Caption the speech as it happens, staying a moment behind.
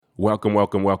Welcome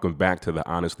back to the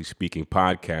Honestly Speaking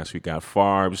podcast. We got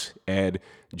Farbs, Ed,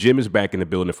 Jim is back in the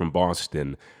building from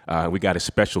Boston. We got a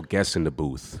special guest in the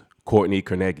booth, Courtney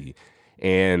Kornegay,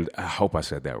 and I hope I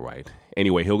said that right.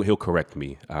 Anyway, he'll correct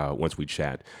me once we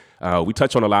chat. We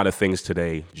touch on a lot of things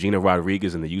today. Gina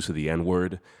Rodriguez and the use of the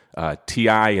N-word,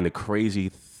 T.I. and the crazy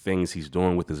things he's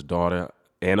doing with his daughter,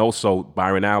 and also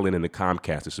Byron Allen and the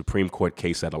Comcast, the Supreme Court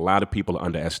case that a lot of people are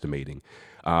underestimating.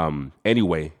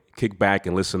 Anyway, kick back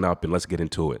and listen up, and let's get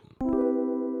into it. All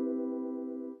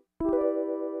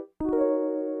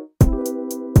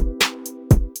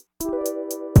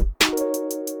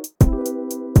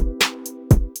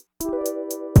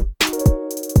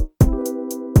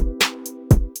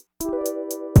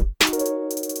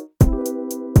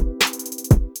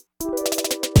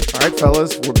right,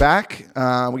 fellas, we're back.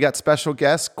 We got special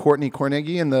guest Courtney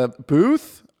Kornegay in the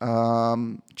booth.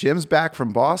 Jim's back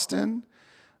from Boston.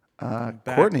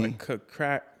 Courtney, cook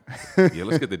crack. Yeah,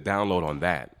 let's get the download on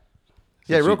that.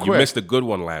 Yeah, real quick. You missed a good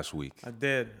one last week. I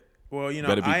did. Well,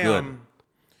 Better be good.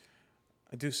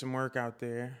 I do some work out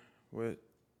there with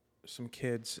some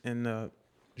kids in the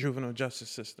juvenile justice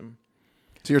system.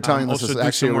 So you're telling us this is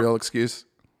actually a real excuse?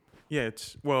 Yeah,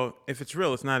 if it's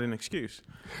real, it's not an excuse.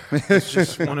 It's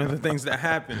just one of the things that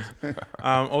happens.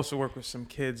 Also work with some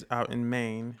kids out in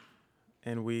Maine,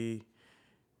 and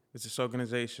it's this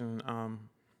organization,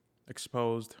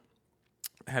 Exposed.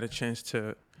 I had a chance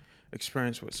to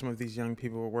experience what some of these young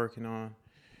people were working on,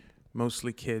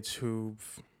 mostly kids who,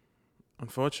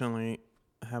 unfortunately,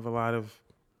 have a lot of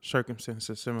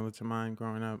circumstances similar to mine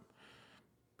growing up.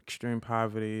 Extreme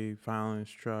poverty, violence,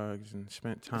 drugs, and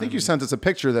spent time. I think you sent us a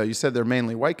picture, though. You said they're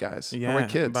mainly white guys, white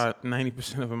kids. About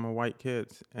 90% of them are white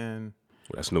kids. And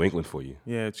Well, that's New England for you.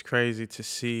 yeah, it's crazy to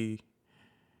see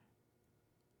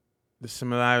the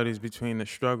similarities between the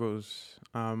struggles.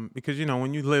 Because,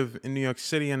 when you live in New York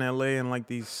City and LA and like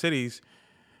these cities,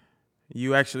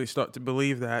 you actually start to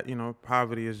believe that,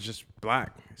 poverty is just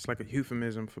black. It's like a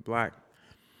euphemism for black.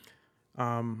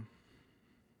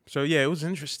 So, yeah, it was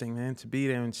interesting, man, to be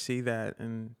there and see that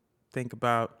and think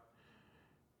about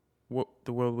what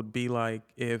the world would be like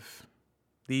if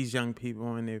these young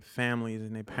people and their families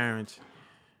and their parents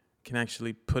can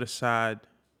actually put aside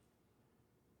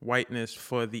whiteness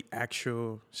for the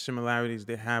actual similarities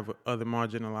they have with other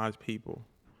marginalized people.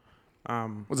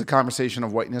 Was a conversation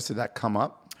of whiteness, did that come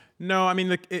up? No, I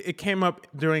mean, it came up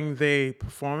during the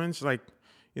performance. Like,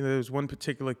 there was one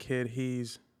particular kid,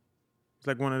 he's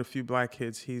like one of the few black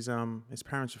kids. His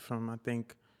parents are from, I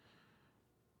think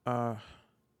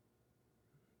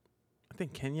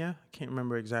Kenya. I can't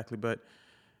remember exactly, but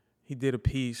he did a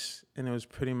piece, and it was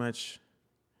pretty much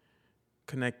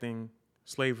connecting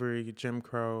slavery, Jim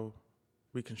Crow,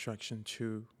 Reconstruction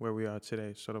to where we are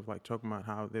today. Sort of like talking about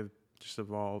how they've just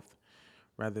evolved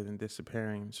rather than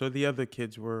disappearing. So the other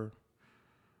kids were,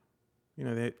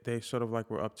 they sort of like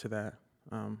were up to that.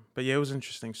 But yeah, it was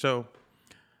interesting. So.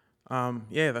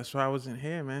 That's why I wasn't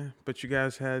here, man. But you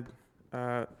guys had...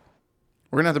 We're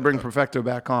going to have to bring Perfecto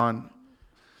back on.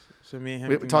 So me and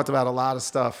him... We talked about a lot of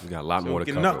stuff. We got a lot more to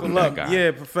cover. Knuckle up.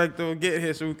 Yeah, Perfecto will get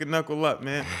here so we can knuckle up,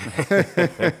 man.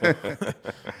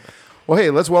 Well, hey,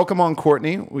 let's welcome on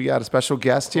Courtney. We got a special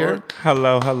guest here.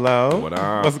 Hello. What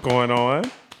up? What's going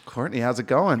on? Courtney, how's it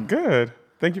going? Good.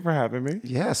 Thank you for having me.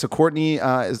 Yeah, so Courtney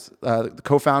is the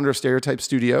co-founder of Stereotype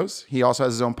Studios. He also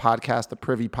has his own podcast, the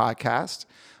Privy Podcast.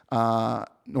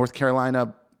 North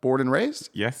Carolina, born and raised?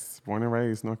 Yes, born and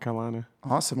raised, North Carolina.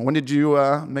 Awesome. When did you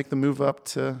make the move up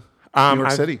to New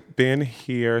York City? I've been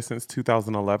here since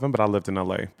 2011, but I lived in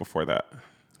LA before that.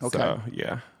 Okay. So,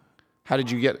 yeah.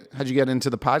 How'd you get into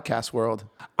the podcast world?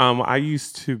 I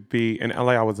used to be in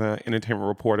LA. I was an entertainment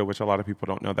reporter, which a lot of people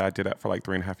don't know that I did that for like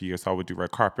 3.5 years. So I would do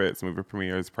red carpets, movie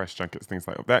premieres, press junkets, things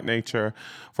like that nature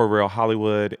for Real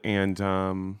Hollywood.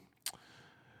 And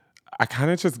I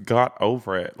kind of just got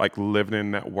over it, like living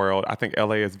in that world. I think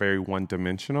LA is very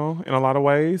one-dimensional in a lot of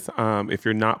ways. If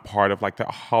you're not part of like the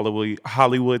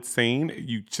Hollywood scene,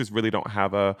 you just really don't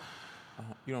have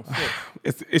you don't fit.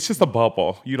 It's just a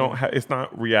bubble. You don't have. It's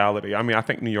not reality. I mean, I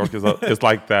think New York is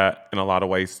like that in a lot of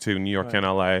ways too. New York and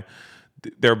LA,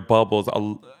 they're bubbles.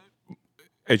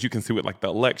 As you can see with like the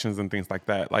elections and things like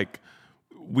that, like.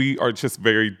 We are just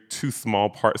very two small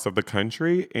parts of the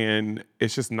country, and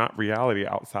it's just not reality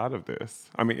outside of this.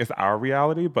 I mean, it's our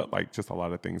reality, but like just a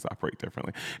lot of things operate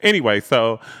differently. Anyway,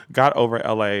 so got over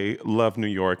LA, love New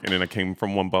York, and then I came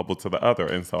from one bubble to the other,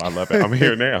 and so I love it. I'm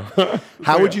here now.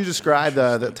 How would you describe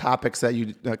the topics that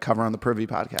you cover on the Privy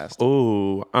Podcast?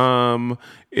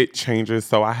 It changes.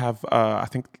 So I have, I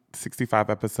think 65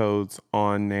 episodes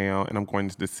on now, and I'm going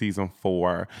into season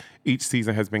 4. Each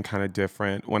season has been kind of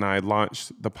different. When I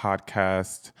launched the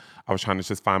podcast, I was trying to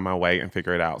just find my way and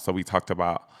figure it out. So we talked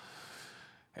about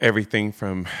everything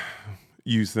from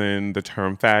using the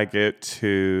term faggot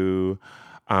to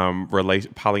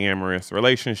polyamorous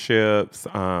relationships.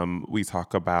 We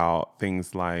talk about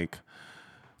things like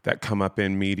that come up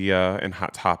in media and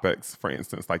hot topics, for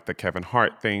instance, like the Kevin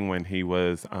Hart thing when he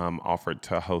was offered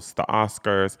to host the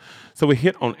Oscars. So we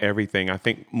hit on everything. I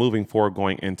think moving forward,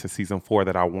 going into season 4,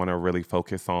 that I want to really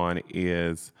focus on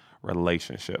is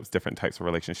relationships, different types of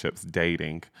relationships,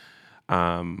 dating.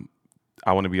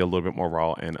 I want to be a little bit more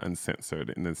raw and uncensored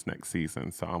in this next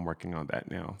season. So I'm working on that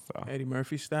now. So Eddie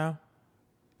Murphy style?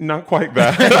 Not quite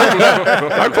that.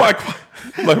 Not quite.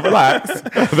 Like, relax.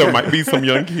 There might be some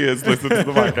young kids listening to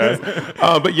the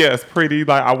podcast. But yes, pretty.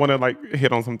 Like, I want to like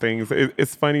hit on some things.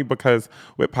 It's funny because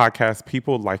with podcasts,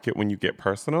 people like it when you get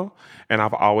personal, and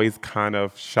I've always kind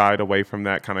of shied away from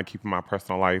that, kind of keeping my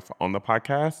personal life on the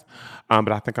podcast.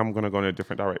 But I think I'm going to go in a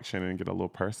different direction and get a little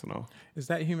personal. Is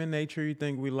that human nature? You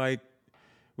think we like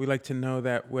to know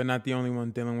that we're not the only one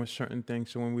dealing with certain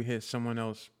things. So when we hit someone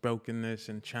else brokenness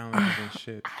and challenges and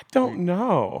shit. I don't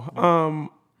know.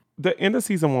 The end of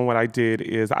season 1, what I did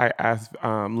is I asked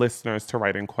listeners to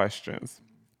write in questions.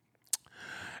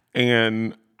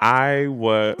 And I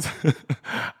was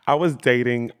I was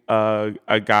dating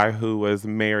a guy who was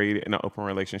married in an open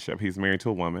relationship. He's married to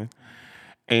a woman.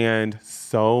 And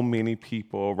so many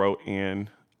people wrote in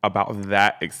about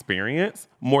that experience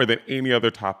more than any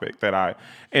other topic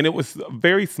and it was a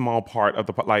very small part of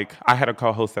like, I had a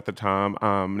co-host at the time,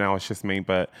 now it's just me,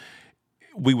 but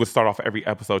we would start off every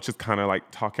episode just kind of like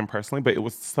talking personally, but it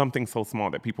was something so small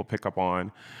that people pick up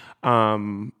on.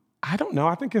 I don't know,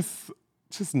 I think it's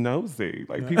just nosy.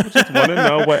 Like, people just want to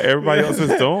know what everybody else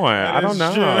is doing. I don't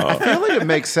know. I feel like it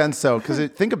makes sense though, because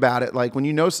think about it. Like when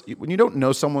you don't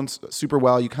know someone super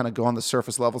well, you kind of go on the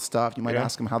surface level stuff. You might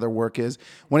ask them how their work is.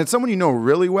 When it's someone you know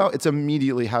really well, it's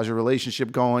immediately, how's your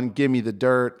relationship going? Give me the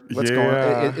dirt. What's going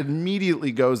on? It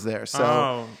immediately goes there.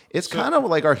 So it's kind of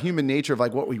like our human nature of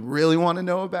like what we really want to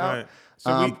know about.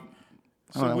 Right.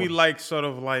 So we like sort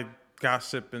of like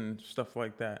gossip and stuff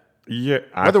like that. Yeah,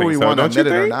 whether we want to admit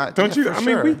it or not. Don't you? I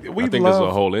mean, we I think there's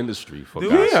a whole industry for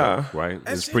gossip, right?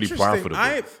 It's pretty profitable.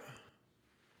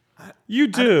 You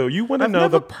do. You want to know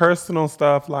the personal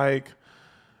stuff, like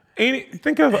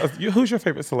think of who's your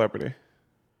favorite celebrity?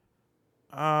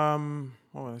 LeBron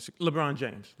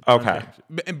James. Okay.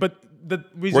 James. But the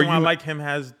reason why I like him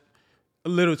has a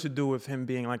little to do with him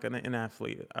being like an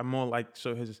athlete. I'm more like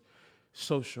his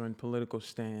social and political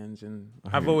stands, and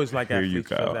I've always liked athletes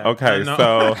for that. Okay,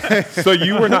 so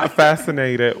you were not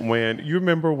fascinated when you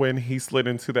remember when he slid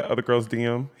into the other girl's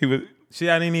DM? He was. See,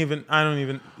 I don't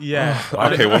even. Yeah.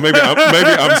 Okay, well maybe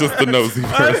I'm just the nosy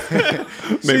person.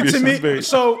 Maybe See, to me,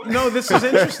 so no, this is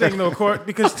interesting though, Court,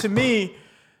 because to me,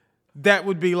 that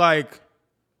would be like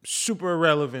super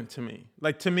irrelevant to me.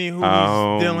 Like, to me, who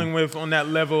he's dealing with on that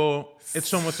level,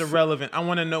 it's almost irrelevant. I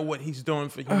want to know what he's doing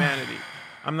for humanity.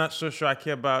 I'm not so sure I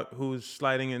care about who's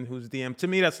sliding in who's DM. To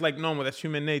me, that's like normal. That's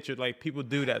human nature. Like, people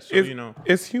do that. So,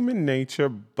 It's human nature,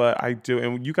 but I do.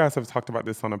 And you guys have talked about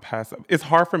this on the past. It's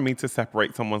hard for me to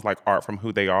separate someone's like art from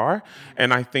who they are.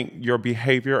 And I think your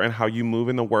behavior and how you move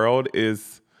in the world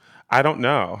is, I don't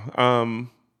know.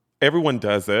 Everyone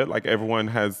does it. Like, everyone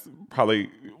has probably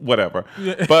whatever.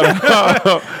 Yeah. But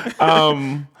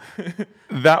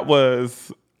that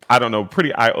was, I don't know,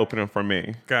 pretty eye-opening for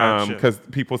me. Gotcha. Because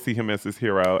people see him as his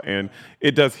hero, and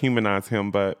it does humanize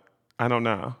him, but I don't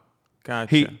know.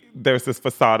 Gotcha. There's this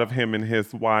facade of him and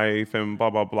his wife and blah,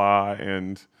 blah, blah,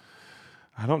 and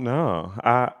I don't know.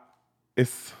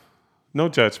 It's no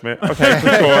judgment. Okay,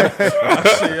 I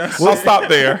see. I'll stop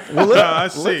there. Well,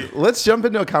 let's jump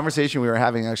into a conversation we were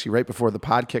having actually right before the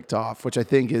pod kicked off, which I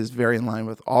think is very in line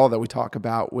with all that we talk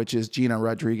about, which is Gina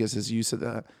Rodriguez's use of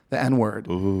the N-word.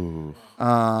 Ooh.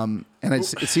 And it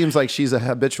seems like she's a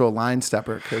habitual line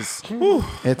stepper because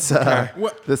it's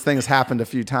this thing has happened a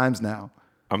few times now.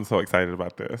 I'm so excited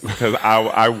about this because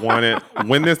I wanted,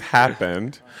 when this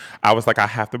happened, I was like, I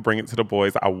have to bring it to the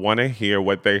boys. I want to hear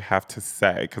what they have to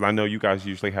say because I know you guys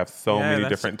usually have so many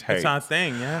different takes. It's our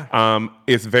thing, yeah.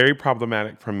 It's very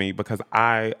problematic for me because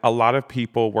a lot of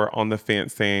people were on the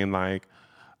fence saying like,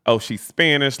 oh, she's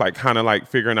Spanish, like kind of like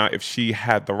figuring out if she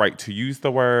had the right to use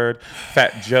the word.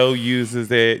 Fat Joe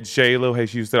uses it. J-Lo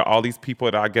has used it. All these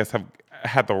people that I guess have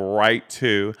had the right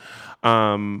to.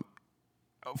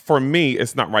 For me,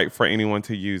 it's not right for anyone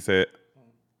to use it.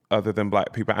 other than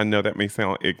Black people. I know that may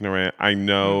sound ignorant. I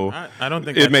know I don't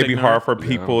think it may that's be ignorant. hard for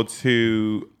people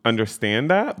to understand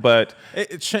that, but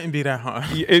It shouldn't be that hard.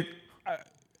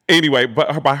 Anyway,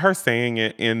 but by her saying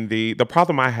it in the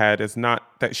problem I had is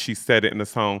not that she said it in the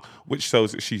song, which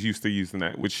shows that she's used to using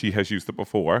that, which she has used it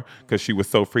before because she was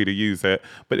so free to use it.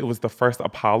 But it was the first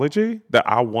apology that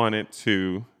I wanted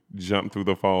to jump through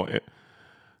the phone.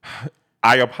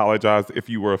 I apologize if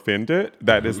you were offended.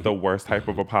 That is the worst type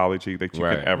of apology that you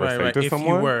can ever say to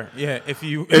someone. If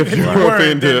you were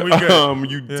offended,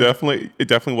 it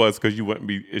definitely was because you wouldn't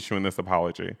be issuing this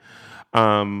apology.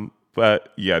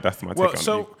 But yeah, that's my take on it.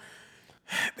 So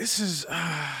this is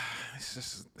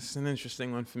an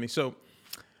interesting one for me. So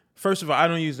first of all, I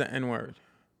don't use the N-word.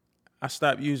 I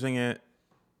stopped using it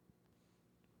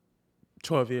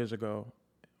 12 years ago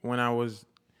when I was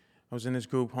in this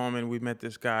group home and we met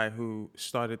this guy who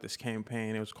started this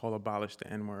campaign. It was called Abolish the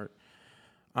N-word.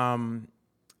 And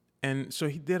so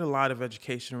he did a lot of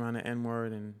education around the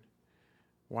N-word and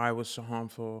why it was so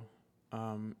harmful.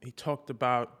 He talked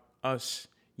about us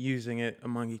using it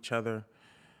among each other.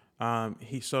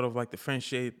 He sort of like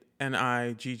differentiate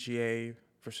N-I-G-G-A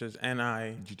versus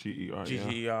N-I-G-G-E-R.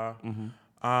 Yeah.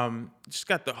 Just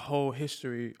got the whole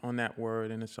history on that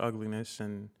word and its ugliness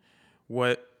and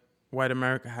what white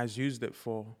America has used it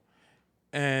for.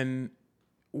 And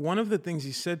one of the things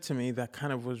he said to me that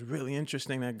kind of was really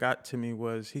interesting that got to me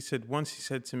was, he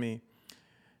said to me,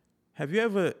 have you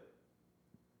ever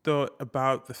thought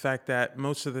about the fact that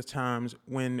most of the times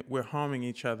when we're harming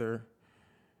each other,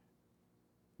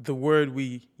 the word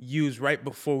we use right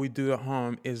before we do the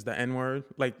harm is the N-word?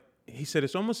 Like, he said,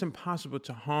 it's almost impossible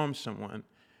to harm someone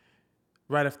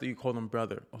right after you call them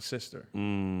brother or sister.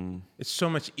 It's so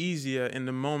much easier in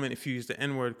the moment if you use the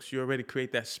N-word because you already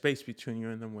create that space between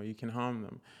you and them where you can harm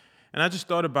them. And I just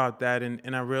thought about that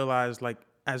and I realized, like,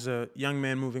 as a young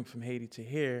man moving from Haiti to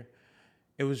here,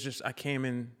 it was just, I came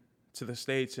in to the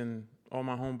States and all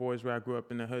my homeboys where I grew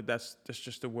up in the hood, that's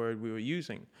just the word we were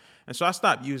using. And so I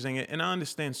stopped using it, and I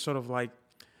understand sort of like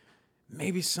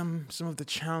maybe some of the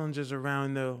challenges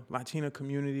around the Latino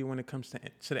community when it comes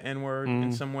to the N-word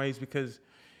in some ways, because,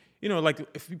 you know, like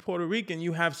if you're Puerto Rican,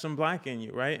 you have some Black in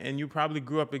you, right? And you probably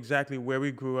grew up exactly where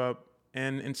we grew up,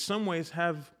 and in some ways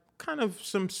have kind of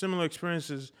some similar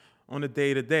experiences on a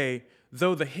day-to-day,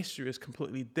 though the history is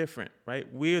completely different, right?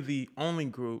 We're the only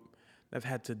group that have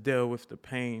had to deal with the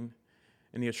pain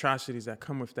and the atrocities that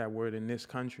come with that word in this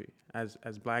country as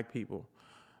Black people.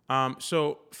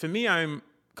 So for me, I'm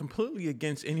completely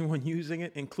against anyone using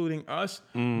it, including us,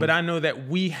 but I know that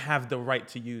we have the right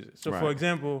to use it. So for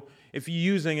example, if you're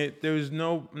using it,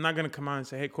 I'm not gonna come out and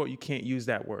say, hey, Court, you can't use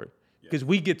that word. Because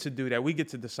we get to do that, we get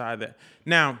to decide that.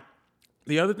 Now,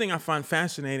 the other thing I find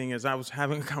fascinating is I was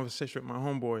having a conversation with my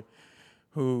homeboy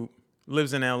who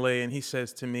lives in LA, and he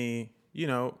says to me, you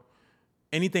know,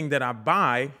 anything that I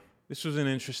buy, this was an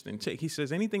interesting take. He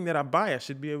says, anything that I buy, I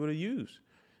should be able to use.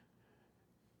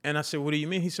 And I said, what do you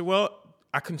mean? He said, well,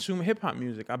 I consume hip-hop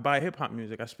music. I buy hip-hop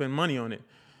music. I spend money on it.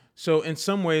 So in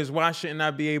some ways, why shouldn't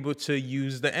I be able to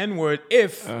use the N-word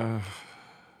if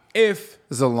This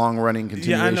is a long-running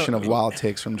continuation of wild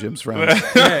takes from Jim's friends.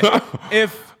 Well,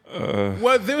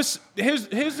 here's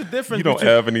the difference. You don't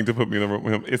ever need to put me in the room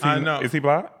with him. Is he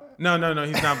Black? No,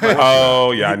 he's not Black.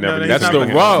 Oh, yeah, I never knew. That's the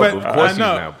rub. Of course he's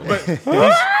not Black.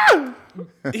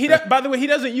 But by the way, he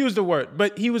doesn't use the word,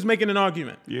 but he was making an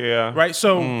argument. Yeah. Right?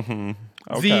 So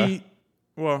Okay.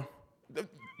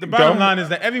 the bottom line is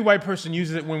that every white person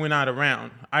uses it when we're not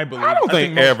around, I believe. I don't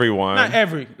think everyone. Not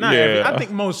every. I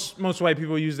think most white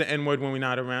people use the N-word when we're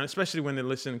not around, especially when they're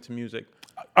listening to music.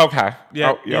 Okay.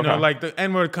 Yeah, you know, like the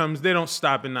N-word comes, they don't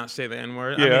stop and not say the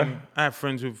N-word. Yeah. I mean, I have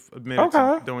friends who've admitted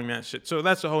to doing that shit. So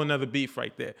that's a whole nother beef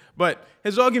right there. But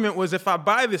his argument was, if I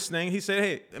buy this thing, he said,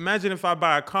 hey, imagine if I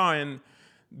buy a car and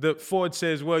the Ford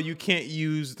says, well, you can't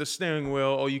use the steering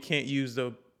wheel or you can't use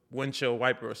the windshield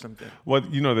wiper or something. Well,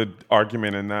 you know, the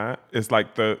argument in that is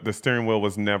like the steering wheel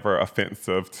was never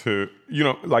offensive to, you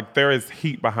know, like there is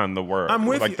heat behind the word. I'm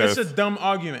with like you. It's a dumb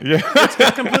argument. Yeah.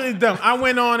 It's completely dumb. I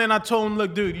went on and I told him,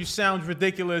 look, dude, you sound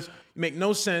ridiculous. You make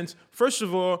no sense. First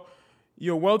of all,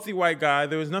 you're a wealthy white guy.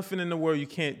 There was nothing in the world you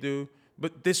can't do.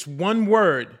 But this one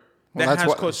word that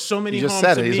has caused so many harms to me. You just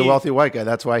said it. He's a wealthy white guy.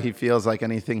 That's why he feels like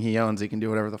anything he owns, he can do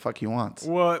whatever the fuck he wants.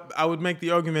 Well, I would make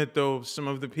the argument, though, some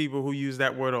of the people who use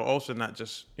that word are also not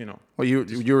just, you know. Well,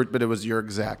 but it was your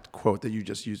exact quote that you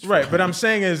just used. Right, but I'm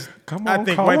saying is, come on, I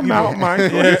think call white him people. Out,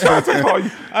 Michael. He's trying to call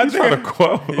you. He's trying to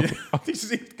quote. You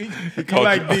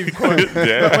like beef quote.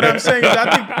 But what I'm saying is,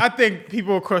 I think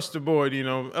people across the board, you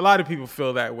know, a lot of people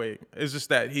feel that way. It's just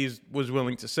that he was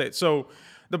willing to say it. So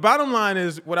the bottom line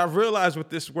is what I've realized with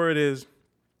this word is,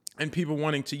 and people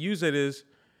wanting to use it is,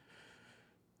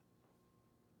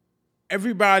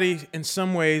 everybody in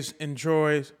some ways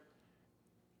enjoys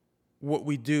what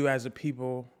we do as a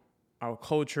people, our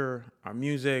culture, our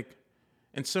music,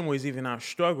 in some ways even our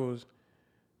struggles,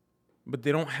 but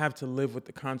they don't have to live with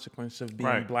the consequence of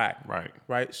being black.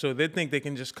 Right. So they think they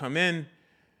can just come in,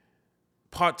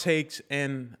 partake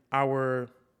in our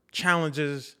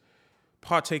challenges,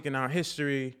 partake in our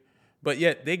history, but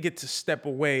yet they get to step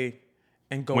away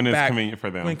and go when back. When it's convenient for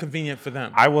them. When convenient for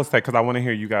them. I will say, because I want to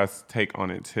hear you guys' take on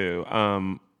it too.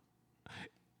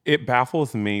 It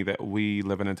baffles me that we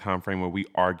live in a time frame where we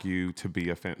argue to be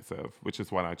offensive, which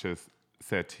is what I just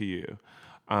said to you.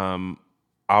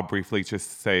 I'll briefly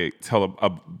just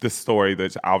tell this story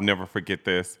that I'll never forget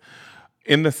this.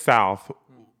 In the South,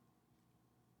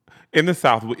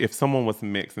 if someone was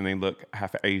mixed and they look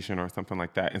half Asian or something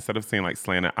like that, instead of saying like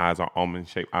slanted eyes or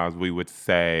almond-shaped eyes, we would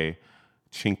say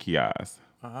chinky eyes.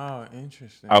 Oh,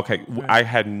 interesting. Okay, I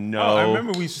had no. I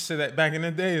remember we used to say that back in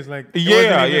the day. It's like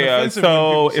yeah.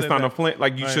 So it's not a flint.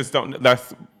 Like you just don't.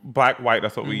 That's black, white.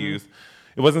 That's what we use.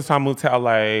 It wasn't until I moved to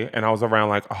LA and I was around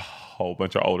like a whole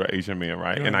bunch of older Asian men,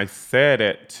 right? Yeah. And I said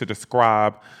it to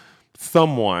describe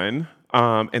someone,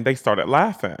 and they started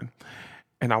laughing.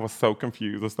 And I was so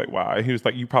confused. It's like, why? And he was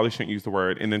like, you probably shouldn't use the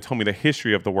word. And then told me the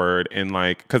history of the word. And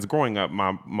like, because growing up,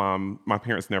 my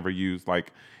parents never used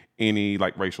like any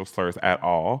like racial slurs at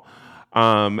all.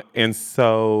 And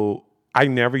so I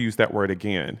never used that word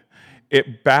again.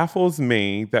 It baffles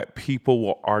me that people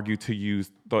will argue to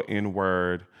use the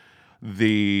N-word,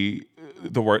 the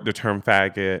term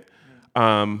faggot.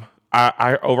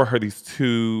 I overheard these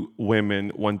two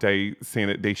women one day saying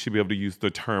that they should be able to use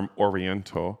the term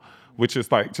Oriental, which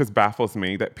is like just baffles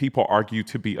me that people argue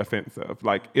to be offensive.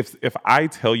 Like if I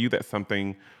tell you that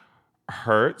something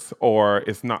hurts or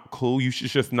it's not cool, you should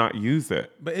just not use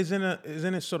it. But isn't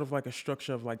it sort of like a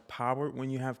structure of like power? When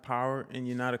you have power and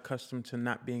you're not accustomed to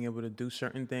not being able to do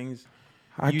certain things,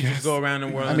 you just go around the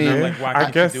world and not like,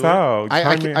 why can't you do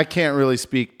it? I can't really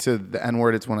speak to the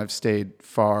N-word. It's one I've stayed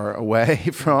far away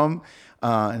from.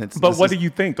 But what do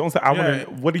you think? Don't say.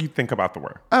 What do you think about the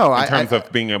word? In terms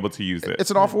of being able to use it,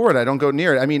 it's an awful word. I don't go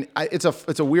near it. I mean, it's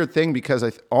a weird thing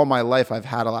because all my life I've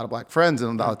had a lot of black friends,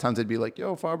 and a lot of times they'd be like,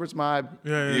 "Yo, Farber's my,"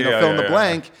 fill in the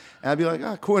blank, and I'd be like,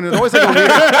 "Ah, cool." And it was always like a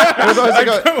weird. It was always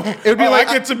like it would be like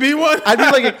I get to be one. I'd be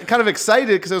like kind of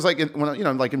excited because it was like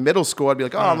when like in middle school, I'd be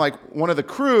like, "Oh, I'm like one of the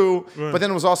crew," but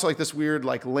then it was also like this weird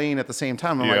like lane at the same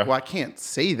time. I'm like, "Well, I can't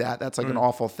say that. That's like an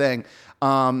awful thing."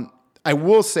 I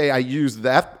will say I used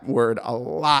that word a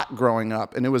lot growing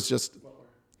up, and it was just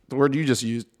the word you just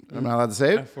used. Am I allowed to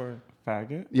say it?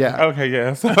 Faggot? Yeah. Okay,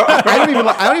 yes. I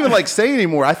don't even like saying it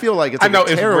anymore. I feel like it's like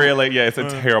it's really, it's a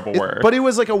terrible word. But it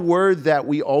was like a word that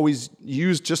we always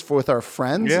used just with our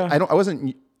friends. Yeah.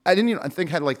 I didn't even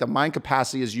think had like the mind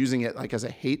capacity as using it like as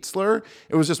a hate slur.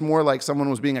 It was just more like someone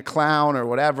was being a clown or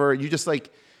whatever. You just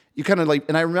like, you kind of like,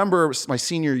 and I remember my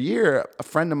senior year, a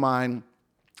friend of mine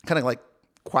kind of like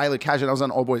quietly, casually, I was on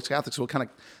all boys Catholic school, kind of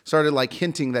started like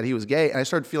hinting that he was gay, and I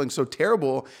started feeling so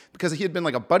terrible because he had been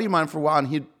like a buddy of mine for a while,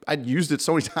 and I'd used it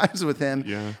so many times with him,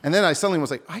 and then I suddenly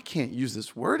was like, I can't use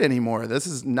this word anymore. This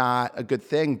is not a good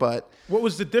thing. But what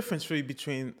was the difference for you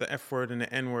between the F word and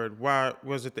the N word? Why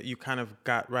was it that you kind of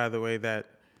got right away that?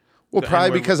 Well,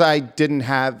 probably because I didn't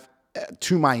have,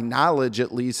 to my knowledge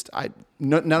at least,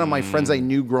 none of my friends I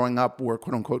knew growing up were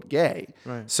quote unquote gay.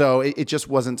 Right. So it just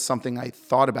wasn't something I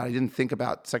thought about. I didn't think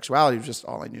about sexuality. It was just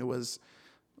all I knew was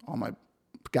all my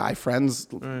guy friends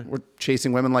were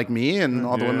chasing women like me, and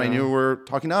all the women I knew were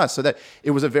talking to us. So that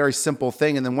it was a very simple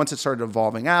thing. And then once it started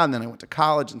evolving out, and then I went to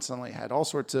college and suddenly I had all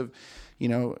sorts of,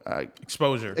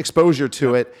 exposure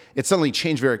to it. It suddenly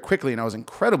changed very quickly, and I was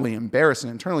incredibly embarrassed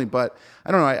internally. But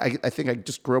I don't know. I think I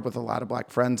just grew up with a lot of black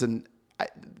friends, and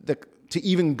to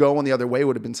even go on the other way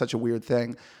would have been such a weird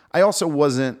thing. I also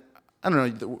wasn't. I don't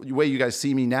know. The way you guys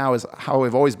see me now is how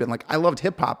I've always been. Like, I loved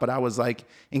hip hop, but I was like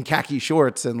in khaki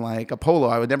shorts and like a polo.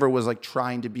 I never was like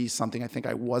trying to be something I think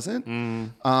I wasn't.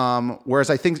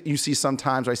 Whereas I think you see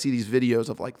sometimes, I see these videos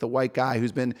of like the white guy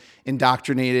who's been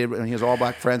indoctrinated and he has all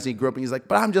black friends. And he grew up and he's like,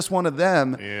 but I'm just one of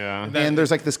them. Yeah. And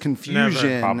there's like this confusion.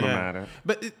 Never problematic.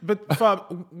 Yeah. But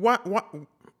Fab,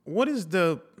 what is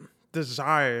the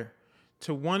desire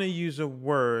to want to use a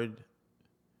word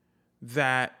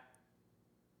that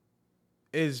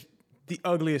is the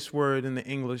ugliest word in the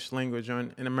English language or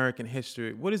in American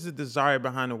history? What is the desire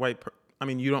behind a white person? I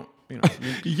mean, you don't,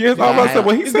 yes, I was about to say,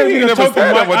 well, he said he never said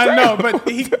that. I know, but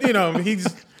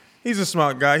he's a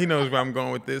smart guy. He knows where I'm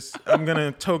going with this. I'm going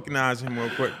to tokenize him real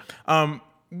quick.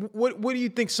 what do you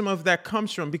think some of that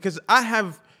comes from? Because I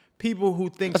have people who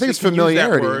think I think it's they can use that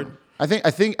familiarity. word.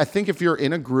 I think if you're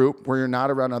in a group where you're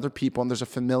not around other people and there's a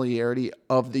familiarity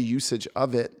of the usage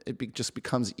of it, just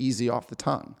becomes easy off the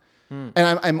tongue.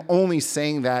 And I'm only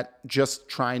saying that just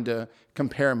trying to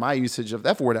compare my usage of the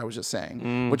F word I was just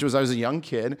saying, which was I was a young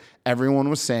kid. Everyone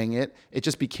was saying it. It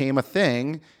just became a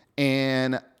thing.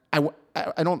 And I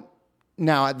don't.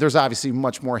 Now, there's obviously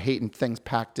much more hate and things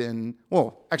packed in.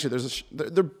 Well, actually,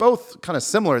 they're both kind of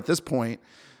similar at this point.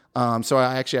 So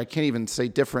I can't even say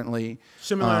differently.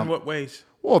 Similar in what ways?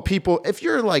 Well, people, if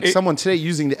you're like someone today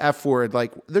using the F word,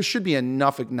 like there should be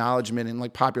enough acknowledgement in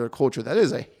like popular culture that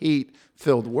is a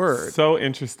hate-filled word. So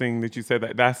interesting that you said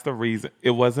that. That's the reason.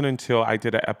 It wasn't until I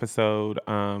did an episode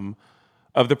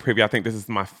of the preview. I think this is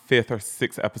my 5th or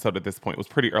 6th episode at this point. It was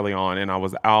pretty early on, and I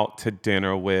was out to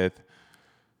dinner with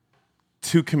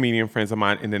 2 comedian friends of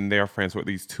mine, and then their friends were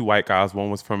these 2 white guys. One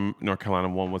was from North Carolina,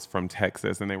 one was from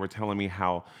Texas, and they were telling me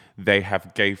how they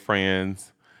have gay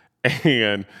friends,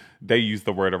 and they use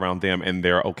the word around them, and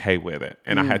they're okay with it.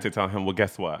 And I had to tell him, well,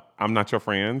 guess what? I'm not your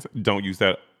friends. Don't use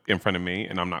that in front of me,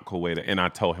 and I'm not cool with it. And I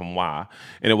told him why.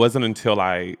 And it wasn't until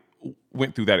I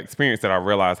went through that experience that I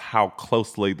realized how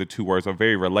closely the 2 words are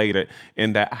very related,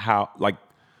 in that how, like,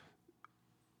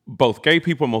 both gay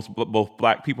people, both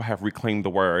black people have reclaimed the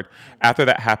word. After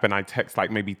that happened, I text like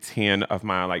maybe 10 of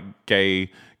my like gay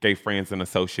friends and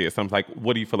associates. I'm like,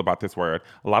 what do you feel about this word?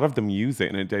 A lot of them use it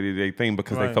in a day-to-day thing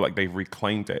because they feel like they've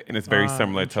reclaimed it. And it's very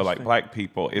similar to like black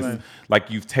people. It's like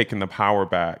you've taken the power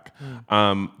back.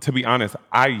 To be honest,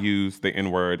 I use the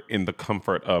N-word in the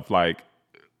comfort of like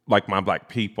my black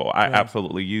people. I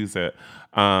absolutely use it.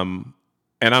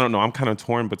 And I don't know, I'm kind of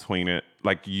torn between it,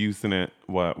 like using it.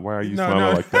 What? Why are you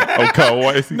smiling like that? Okay,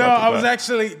 what is he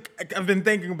I've been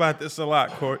thinking about this a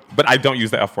lot, Court. But I don't use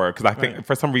the F word because I think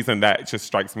for some reason that just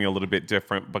strikes me a little bit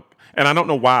different. And I don't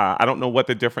know why. I don't know what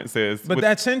the difference is. But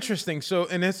that's interesting. So,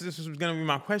 and this is going to be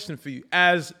my question for you.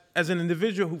 As an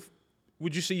individual,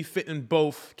 would you say you fit in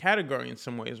both categories in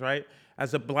some ways, right?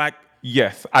 As a black.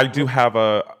 Yes, I do have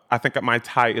I think my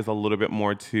tie is a little bit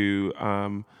more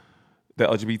to the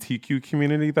LGBTQ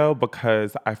community, though,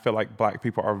 because I feel like black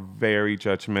people are very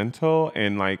judgmental,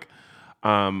 and like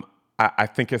I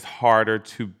think it's harder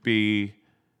to be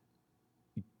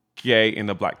gay in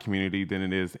the black community than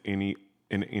it is in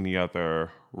any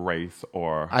other race.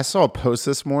 Or I saw a post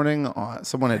this morning on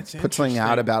someone had put something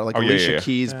out about like Alicia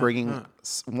Keys bringing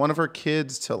one of her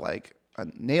kids to like a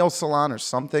nail salon or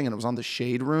something, and it was on the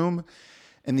Shade Room.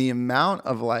 And the amount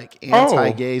of like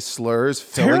anti-gay slurs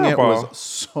filling it was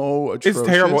so atrocious. It's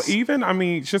terrible. Even, I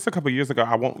mean, just a couple of years ago,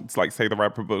 I won't like say the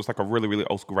rapper, but it was like a really, really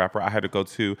old school rapper. I had to go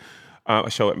to a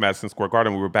show at Madison Square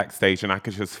Garden. We were backstage, and I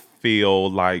could just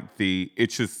feel like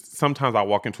it's just, sometimes I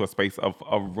walk into a space of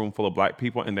a room full of black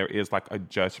people, and there is like a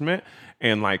judgment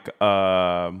and like, it's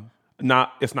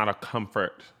not a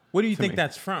comfort. What do you think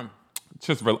that's from? It's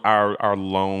just our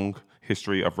long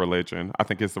history of religion. I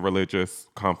think it's the religious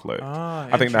conflict.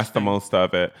 I think that's the most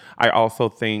of it. I also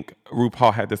think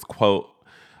RuPaul had this quote.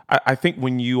 I think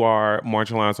when you are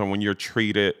marginalized or when you're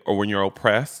treated or when you're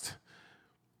oppressed,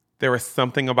 there is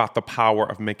something about the power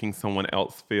of making someone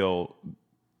else feel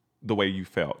the way you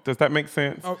felt. Does that make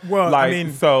sense? Well, like, I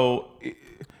mean, so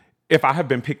if I had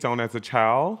been picked on as a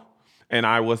child and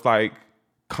I was like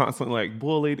constantly like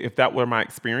bullied, if that were my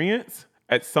experience,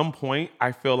 at some point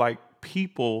I feel like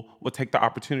people will take the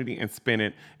opportunity and spin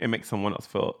it and make someone else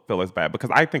feel as bad.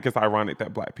 Because I think it's ironic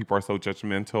that black people are so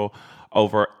judgmental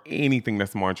over anything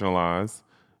that's marginalized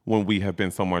when we have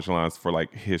been so marginalized for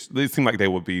like history. It seemed like they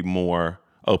would be more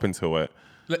open to it.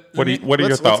 What are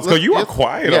your thoughts? So you are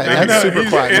quiet. Yeah, that's super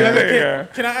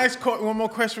quiet. Can I ask one more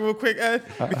question real quick, Ed?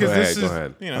 Because this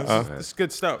is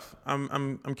good stuff.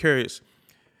 I'm curious.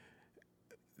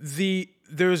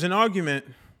 There's an argument.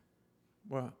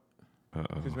 Well,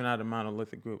 because we're not a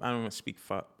monolithic group. I don't want to speak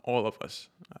for all of us.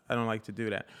 I don't like to do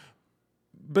that.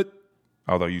 But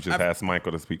although you just asked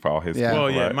Michael to speak for all his people. Well,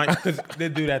 yeah, right? Mike, because they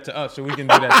do that to us, so we can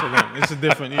do that to them. It's a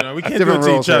different, we can't do it to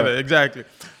rules, each other. Exactly.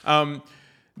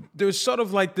 There's sort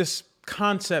of like this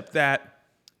concept that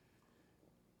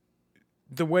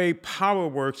the way power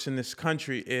works in this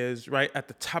country is, right, at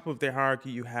the top of the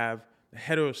hierarchy, you have the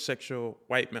heterosexual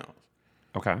white males.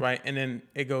 Okay. Right? And then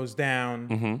it goes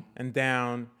down and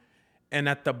down. And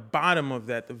at the bottom of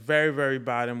that, the very, very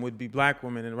bottom would be black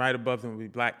women, and right above them would be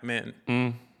black men.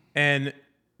 And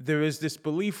there is this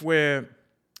belief where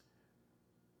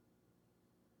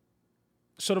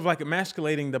sort of like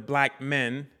emasculating the black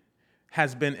men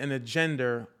has been an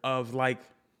agenda of like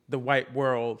the white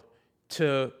world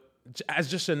as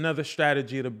just another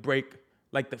strategy to break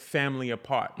like the family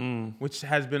apart, which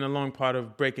has been a long part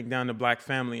of breaking down the black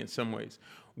family in some ways.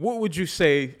 What would you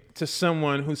say to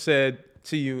someone who said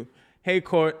to you, hey,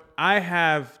 Court, I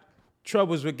have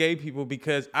troubles with gay people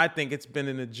because I think it's been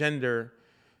an agenda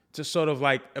to sort of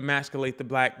like emasculate the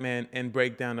black man and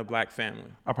break down the black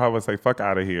family? I probably would say, fuck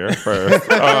out of here first.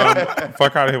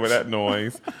 Fuck out of here with that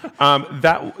noise.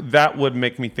 That would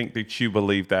make me think that you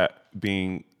believe that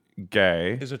being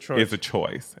gay is a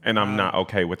choice. And I'm not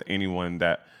okay with anyone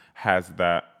that has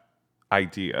that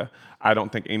idea. I don't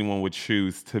think anyone would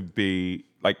choose to be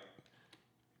like,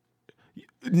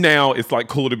 now it's like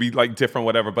cool to be like different,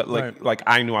 whatever. But like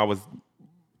I knew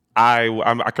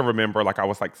I can remember like I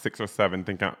was like 6 or 7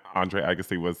 thinking Andre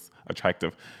Agassi was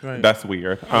attractive. Right. That's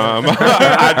weird.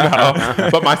 I know.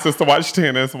 But my sister watched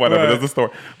tennis, whatever. There's a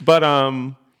story. But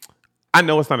I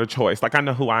know it's not a choice. Like I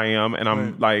know who I am, and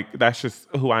I'm like, that's just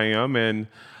who I am. And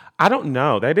I don't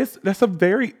know. It's a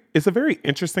very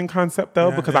interesting concept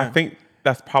though, because I think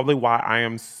that's probably why I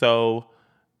am so.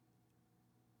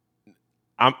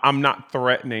 I'm not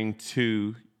threatening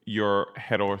to your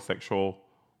heterosexual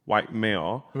white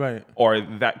male, right, or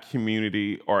that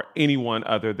community, or anyone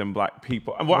other than black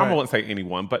people. Well, I won't say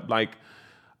anyone, but like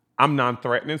I'm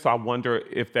non-threatening, so I wonder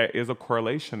if there is a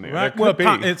correlation there. Right. There could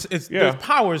Well, be. There's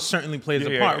power certainly plays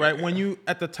a part, right? When you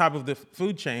at the top of the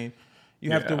food chain,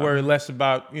 you have to worry less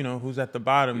about who's at the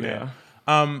bottom there.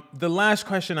 The last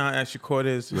question I'll ask you, Court,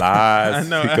 is lies. I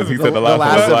know, because he the, said the last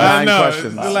last was last. 9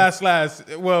 questions. The last.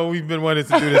 Well, we've been wanting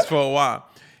to do this for a while.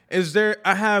 There's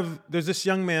this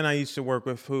young man I used to work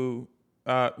with who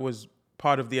was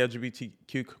part of the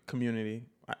LGBTQ community.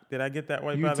 Did I get that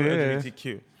right? You by the did.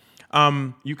 LGBTQ.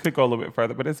 You could go a little bit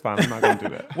further, but it's fine. I'm not going to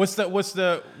do that. What's the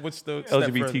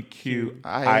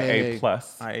LGBTQIA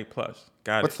plus. IA plus.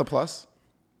 Got it. What's the plus?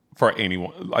 For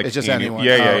anyone, like it's just anyone.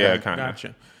 Yeah, kind of.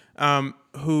 Gotcha.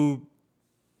 Who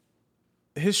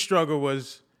his struggle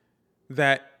was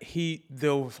that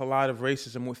there was a lot of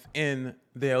racism within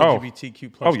the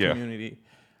LGBTQ plus community.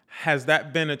 Has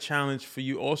that been a challenge for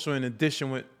you also, in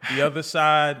addition with the other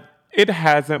side? It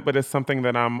hasn't, but it's something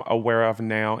that I'm aware of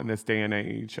now in this day and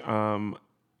age. For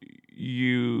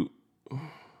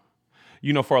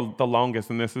the longest,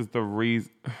 and this is the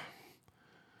reason.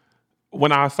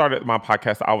 When I started my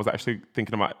podcast, I was actually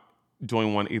thinking about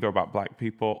doing one either about black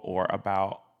people or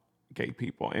about gay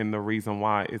people. And the reason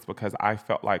why is because I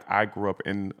felt like I grew up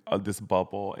in this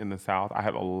bubble in the South. I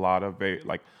had a lot of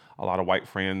white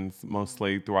friends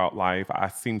mostly throughout life. I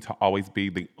seemed to always be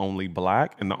the only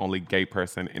black and the only gay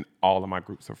person in all of my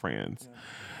groups of friends. Yeah.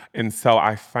 And so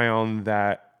I found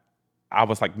that I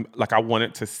was like I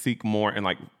wanted to seek more and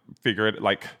like figure it,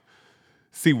 like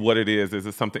see what it is. Is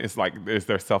it something, it's like, is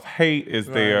there self-hate? Is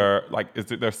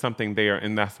there something there?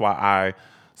 And that's why I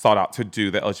sought out to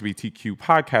do the LGBTQ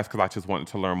podcast, because I just wanted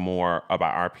to learn more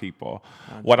about our people.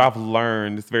 Okay. What I've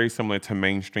learned is very similar to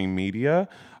mainstream media.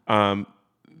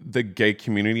 The gay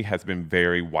community has been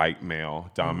very white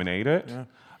male dominated. Yeah.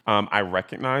 I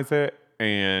recognize it.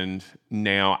 And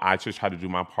now I just try to do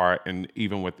my part. And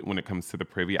even when it comes to the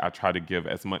privy, I try to give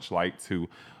as much light to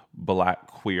black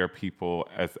queer people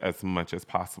as much as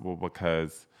possible,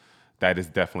 because that is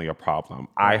definitely a problem.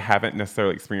 Right. I haven't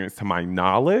necessarily experienced to my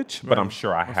knowledge, but I'm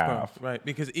sure I have. Right,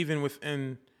 because even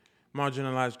within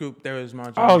marginalized group, there is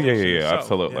marginalization. Oh, yeah,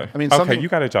 absolutely. Yeah. I mean, okay, you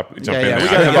got to jump in there.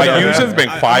 You've just been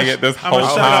quiet this whole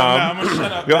time. I'm gonna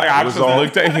shut up. You're like, I just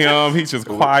looked at him. He's just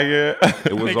quiet.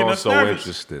 It was all so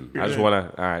interesting. I just want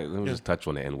to, all right, let me just touch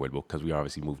on the N-word because we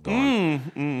obviously moved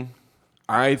on.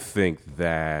 I think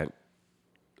that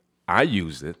I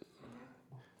use it.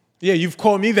 Yeah, you've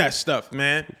called me that stuff,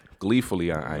 man.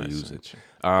 Gleefully, I use it.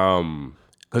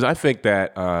 Because I think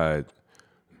that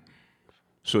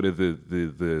sort of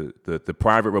the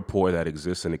private rapport that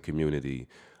exists in the community,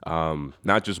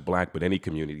 not just black, but any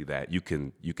community that you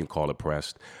can call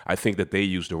oppressed, I think that they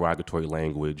use derogatory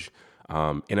language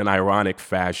in an ironic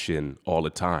fashion all the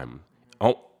time,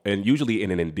 and usually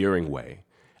in an endearing way.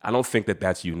 I don't think that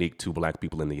that's unique to black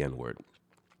people in the N-word.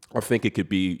 I think it can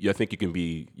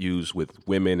be used with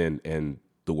women and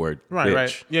the word bitch.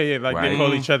 Right. Yeah, like right? they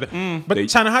call each other. But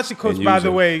Ta-Nehisi Coates, by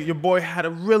the way, your boy had a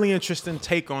really interesting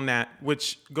take on that,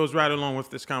 which goes right along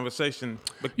with this conversation.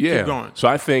 But keep going. So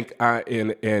I think,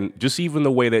 and just even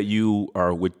the way that you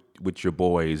are with your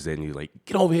boys, and you're like,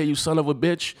 get over here, you son of a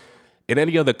bitch. In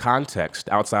any other context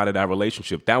outside of that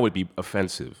relationship, that would be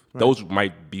offensive. Right. Those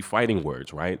might be fighting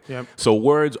words, right? Yep. So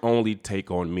words only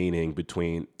take on meaning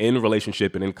in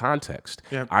relationship and in context.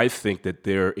 Yep. I think that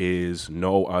there is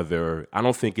no other. I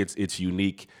don't think it's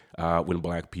unique when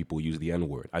black people use the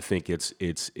N-word. I think it's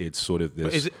sort of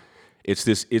this. It's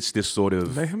this sort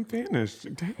of Let him finish.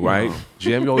 Damn. right,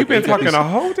 Jim. We've been talking a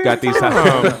whole damn got these time.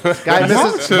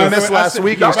 Guy missed last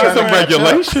week. Y'all got some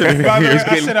regulation. By the way, He's I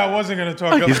getting- said I wasn't going to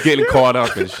talk He's about getting caught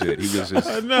up and shit. He was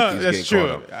just No, he's that's getting true.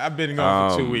 caught up. I've been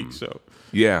gone for 2 weeks, so.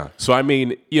 Yeah. So I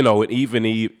mean, you know,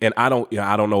 and I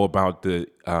don't know about the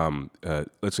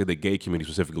let's say the gay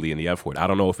community specifically in the F word. I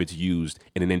don't know if it's used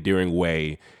in an endearing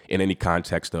way in any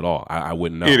context at all. I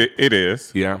wouldn't know. It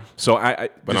is. Yeah. So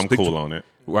But I'm cool on it.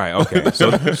 Right. Okay.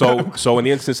 So in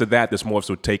the instance of that, there's more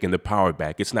so taking the power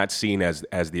back. It's not seen as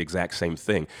the exact same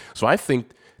thing. So I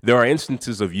think there are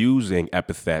instances of using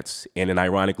epithets in an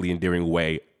ironically endearing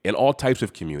way in all types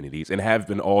of communities and have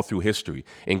been all through history.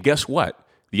 And guess what?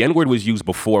 The N-word was used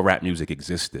before rap music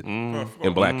existed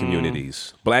in black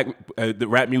communities. The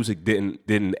rap music didn't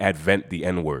invent the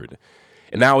N-word.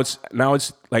 And now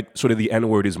it's like sort of the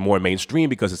N-word is more mainstream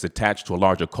because it's attached to a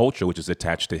larger culture, which is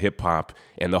attached to hip hop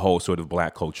and the whole sort of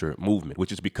black culture movement, which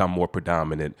has become more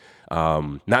predominant.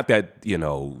 Not that, you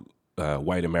know,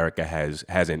 white America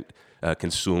hasn't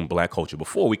consumed black culture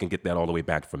before. We can get that all the way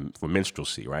back from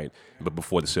minstrelsy, right? But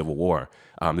before the Civil War,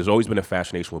 there's always been a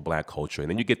fascination with black culture. And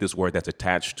then you get this word that's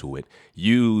attached to it,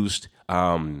 used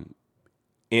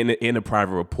in a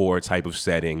private rapport type of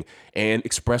setting and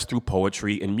expressed through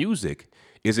poetry and music.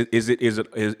 Is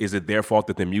it their fault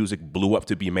that the music blew up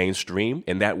to be mainstream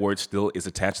and that word still is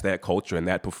attached to that culture and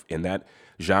that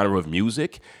genre of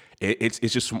music? It's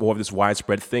just more of this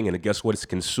widespread thing, and guess what? It's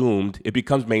consumed. It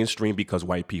becomes mainstream because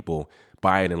white people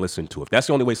buy it and listen to it. That's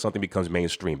the only way something becomes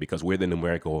mainstream, because we're the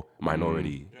numerical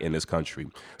minority in this country.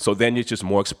 So then it's just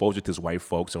more exposure to white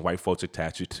folks, and white folks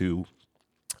attach it to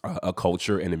a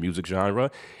culture and a music genre,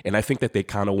 and I think that they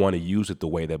kind of want to use it the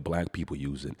way that black people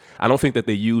use it. I don't think that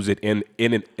they use it in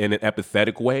an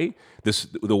empathetic way.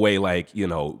 The way, like, you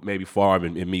know, maybe Farb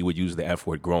and me would use the F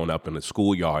word growing up in the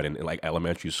schoolyard and like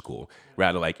elementary school,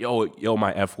 rather like yo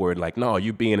my F word, like no,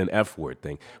 you being an F word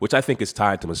thing, which I think is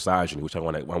tied to misogyny, which I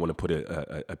want to put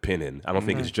a pin in. I don't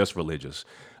think it's just religious,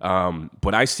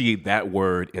 but I see that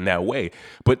word in that way.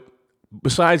 But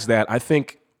besides that, I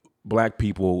think black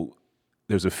people,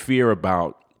 there's a fear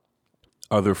about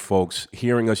other folks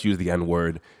hearing us use the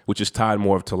N-word, which is tied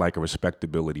more to like a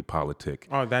respectability politic.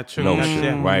 Oh, that's true.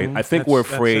 Notion, right? I think we're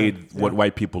afraid what yeah.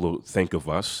 white people will think of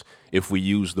us if we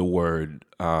use the word,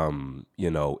 you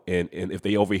know, and if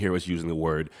they overhear us using the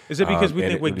word. Is it because we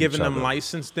and think we're with giving each them other.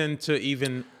 license then to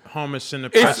even harm us in the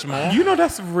press more? You know,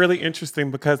 that's really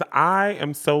interesting because I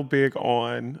am so big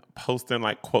on posting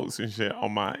like quotes and shit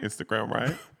on my Instagram,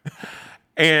 right?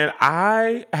 And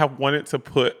I have wanted to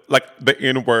put like the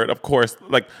N word, of course,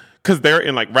 like, because they're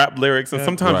in like rap lyrics, and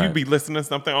sometimes Right. you be listening to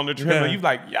something on the trail and Yeah. you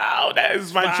like, yo, that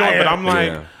is my Fire. joint. But I'm like,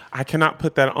 Yeah. I cannot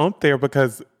put that on there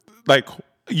because like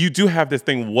you do have this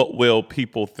thing, what will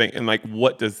people think? And like,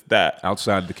 what does that?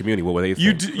 Outside the community, what would they think?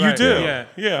 You do. Right.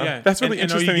 Yeah. That's really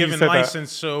and interesting. Are you you giving said that.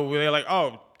 license so they're like,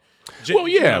 oh. Well,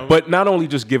 yeah, but not only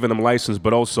just giving them license,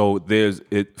 but also there's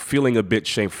it feeling a bit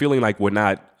shame, feeling like we're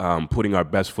not putting our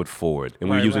best foot forward, and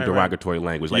we're Right, using right, derogatory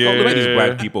language. Like, oh, look at these Yeah.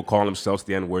 black people calling themselves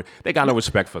the N-word. They got no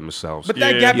respect for themselves. But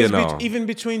that Yeah. gap You is know. even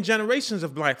between generations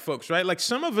of black folks, right? Like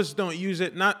some of us don't use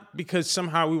it not because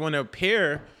somehow we want to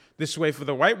appear this way for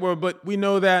the white world, but we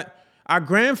know that our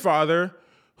grandfather,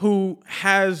 who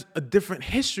has a different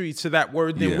history to that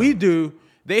word than Yeah. we do,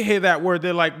 they hear that word,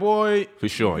 they're like, boy, For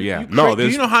sure, yeah. do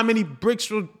There's you know how many bricks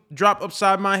will drop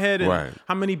upside my head and Right.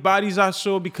 how many bodies I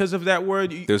saw because of that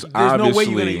word? there's no way you're going to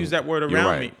obviously- use that word you're around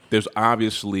right. me. There's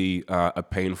obviously a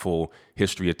painful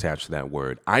history attached to that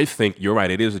word. I think you're right.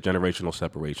 It is a generational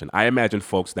separation. I imagine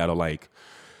folks that are like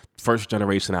first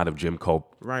generation out of Jim Crow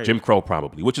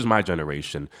probably, which is my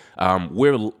generation.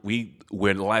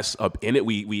 We're less up in it.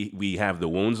 We have the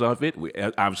wounds of it,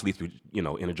 obviously through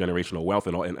intergenerational wealth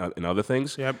and other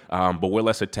things. Yep. But we're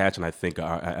less attached, and I think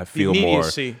I feel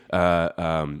immediacy.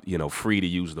 more free to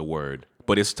use the word.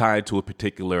 But it's tied to a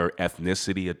particular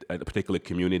ethnicity, a particular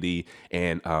community,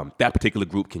 and that particular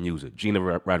group can use it. Gina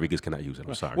Rodriguez cannot use it.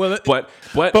 I'm sorry. Well, but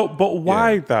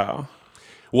why yeah. though?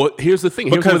 Well, here's the thing.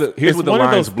 Because Here's it's where the one of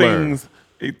lines those blur. things.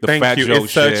 The Thank Fat you. Joe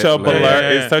It's such shit, a like- blur. Yeah.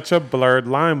 It's such a blurred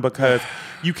line because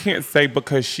you can't say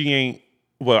because she ain't.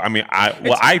 Well, I mean,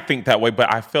 I think that way,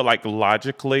 but I feel like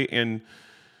logically and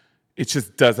it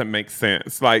just doesn't make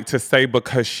sense. Like to say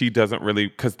because she doesn't really,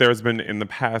 because there's been in the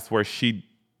past where she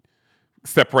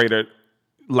separated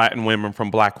Latin women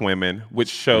from black women, which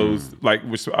shows like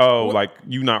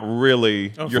you not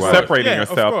really, you're course. separating Yeah, of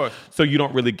yourself, course. so you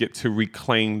don't really get to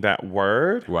reclaim that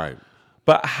word. Right.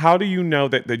 But how do you know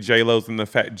that the J-Los and the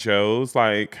Fat Joes,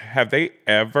 like, have they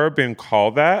ever been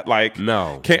called that? Like,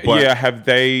 No, but- have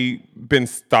they been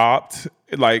stopped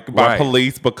like by Right.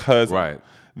 police because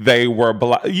they were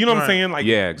black. You know what I'm saying? Like,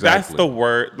 yeah, exactly. That's the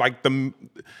word. Like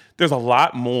there's a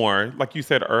lot more. Like you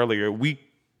said earlier, we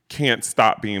can't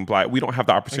stop being black. We don't have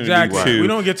the opportunity to we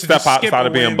don't get to step just skip outside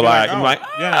of away being and be black. like, I'm like,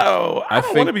 I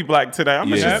don't want to be black today. I'm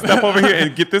gonna just step over here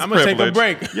and get this I'm gonna privilege.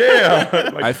 take a break.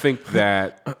 Yeah. Like, I think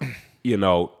that,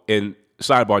 in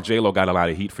sidebar, J-Lo got a lot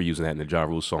of heat for using that in the Ja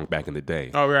Rule song back in the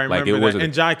day. Oh, right, I like, remember it that.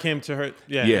 And Jai came to her.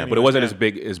 Yeah, yeah, anyway, but it wasn't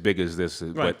yeah. as big as this.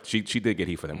 But she did get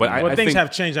heat for them. But I things think,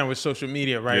 have changed now with social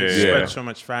media, right? Yeah. It spreads so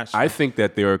much faster. I think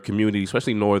that there are communities,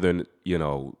 especially northern,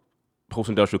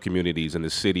 post-industrial communities in the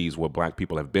cities where black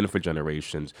people have been for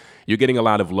generations. You're getting a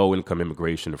lot of low-income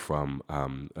immigration from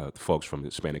folks from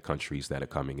Hispanic countries that are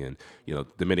coming in.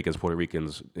 Dominicans, Puerto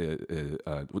Ricans,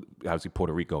 obviously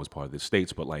Puerto Rico is part of the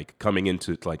States, but like coming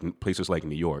into like places like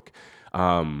New York.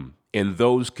 In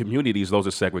those communities, those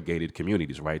are segregated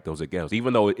communities, right? Those are ghettos.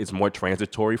 Even though it's more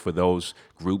transitory for those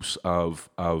groups of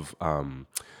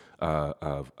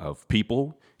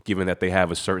people, given that they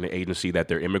have a certain agency that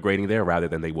they're immigrating there rather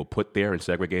than they will put there and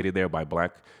segregated there by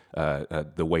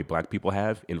the way black people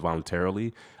have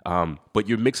involuntarily. But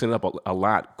you're mixing up a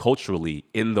lot culturally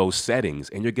in those settings,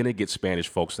 and you're going to get Spanish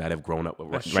folks that have grown up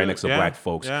right next to black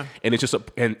folks. Yeah. And it's just,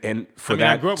 and for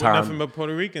that I grew up time, with nothing but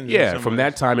Puerto Ricans. Yeah, from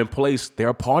that time and place, they're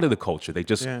a part of the culture. They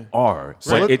just are.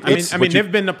 So right.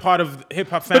 They've been a part of Hip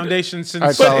Hop Foundation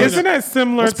since. But isn't that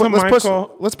similar to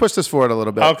Michael? Let's push this forward a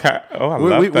little bit. Okay. Oh, I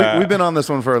love that. We've been on this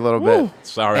one for a little bit.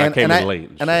 Sorry, I came in late.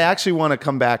 And I actually want to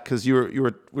come back because we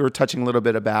were touching a little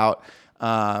bit about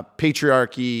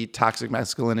patriarchy, toxic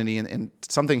masculinity, and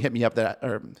something hit me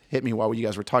while you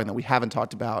guys were talking that we haven't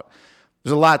talked about.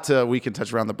 There's a lot we can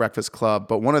touch around the Breakfast Club,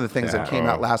 but one of the things that came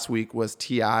out last week was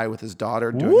T.I. with his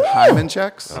daughter doing hymen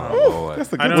checks,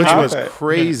 That's a good which was topic.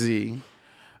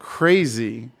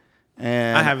 crazy.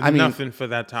 And I have nothing for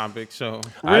that topic, so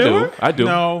I do.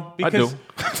 No, because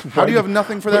how do you have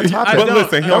nothing for that topic? But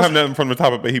listen, he don't have nothing from the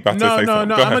topic, but he about to say something. No.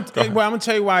 Go I'm ahead. gonna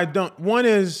tell you why I don't. One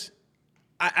is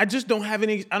I just don't have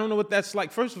any. I don't know what that's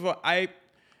like. First of all,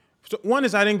 one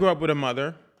is I didn't grow up with a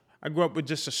mother. I grew up with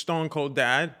just a stone cold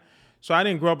dad. So I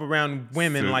didn't grow up around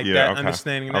women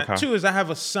understanding that. Okay. Two is I have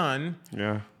a son.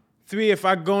 Yeah. Three, if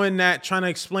I go in that trying to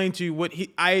explain to you what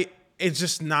it's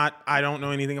just not. I don't know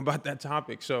anything about that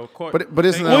topic. So, but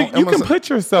isn't that you can put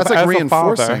yourself that's like as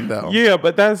reinforcing, a father, though. Yeah,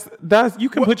 but that's you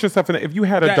can put yourself in it. If you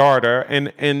had a daughter,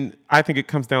 and I think it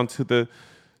comes down to the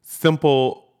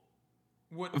simple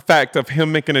fact of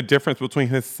him making a difference between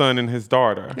his son and his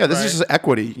daughter. Yeah, this is just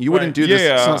equity. You wouldn't do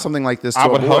this something like this to I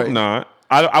would a boy. hope not.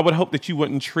 I would hope that you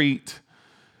wouldn't treat.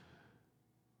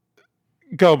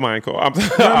 Go, Michael.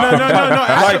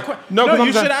 No.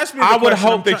 You should ask me. I would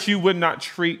hope that you would not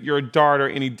treat your daughter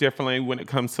any differently when it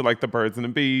comes to like the birds and the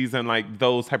bees and like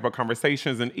those type of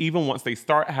conversations. And even once they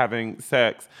start having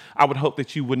sex, I would hope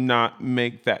that you would not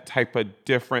make that type of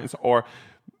difference or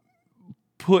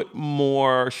put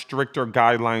more stricter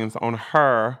guidelines on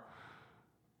her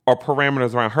or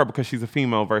parameters around her because she's a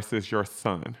female versus your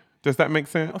son. Does that make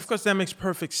sense? Of course, that makes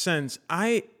perfect sense.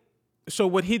 So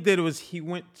what he did was he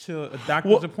went to a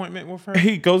doctor's appointment with her?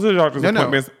 He goes to the doctor's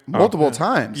appointments. Multiple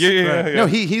times. Yeah. No,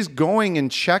 he's going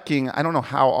and checking, I don't know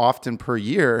how often per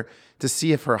year, to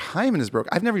see if her hymen is broke.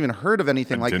 I've never even heard of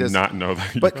anything like this. I did not know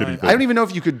that you but could even. I don't even know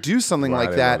if you could do something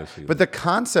like that. But the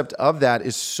concept of that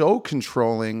is so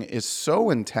controlling, is so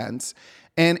intense.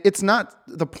 And it's not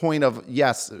the point of,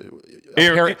 yes,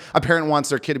 a parent wants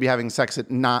their kid to be having sex at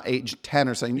not age 10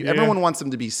 or something. Yeah. Everyone wants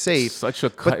them to be safe. Such a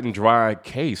cut and dry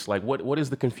case. Like, what is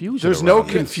the confusion? There's no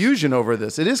confusion over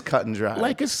this. It is cut and dry.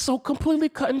 Like, it's so completely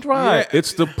cut and dry. Yeah.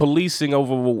 It's the policing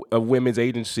over a women's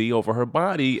agency over her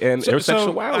body and her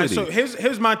sexuality. So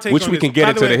here's my take which on we can get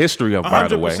into the history of, by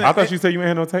the way. I thought you said you ain't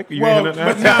had no take. You ain't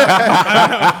had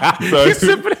no He's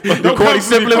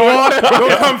sipping water.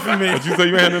 Don't come for me. But you said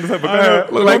you ain't had no take.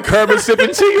 Look like Kermit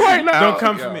sipping tea right now. Don't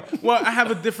come for me. Well, I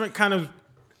have a different kind of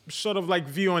sort of like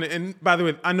view on it. And by the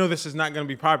way, I know this is not going to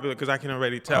be popular because I can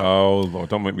already tell. Oh, Lord.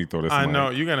 Don't make me throw this. I know.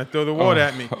 You're going to throw the water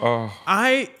at me.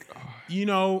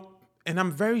 And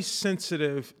I'm very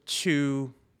sensitive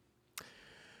to,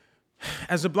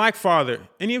 as a black father,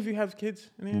 any of you have kids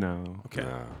in here? No. Okay.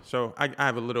 No. So I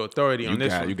have a little authority on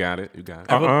this one. You got it.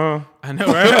 I know,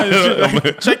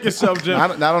 right? Check yourself, Jim.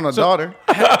 Not on a daughter.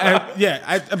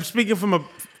 I'm speaking from a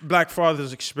black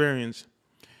father's experience.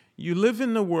 You live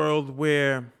in a world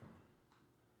where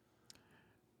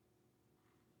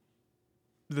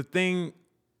the thing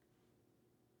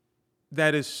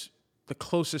that is the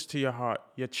closest to your heart,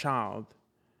 your child,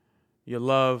 your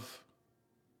love,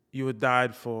 you were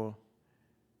died for,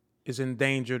 is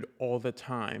endangered all the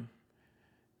time.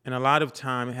 And a lot of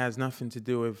time it has nothing to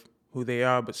do with who they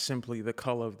are, but simply the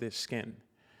color of their skin.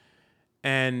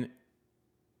 And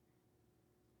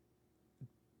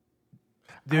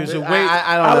there's a way.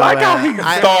 I don't I know. like how man. he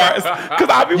starts because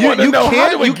I be wanting to know how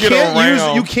do we get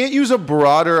around. You can't use a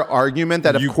broader argument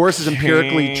that, of course, is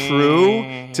empirically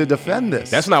true to defend this.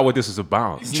 That's not what this is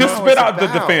about. Just spit out the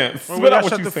defense. Well, Spit out y'all what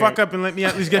shut you the said. fuck up and let me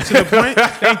at least get to the point.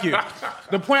 Thank you.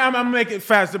 The point I'm making it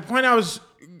fast. The point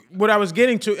what I was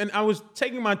getting to, and I was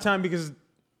taking my time because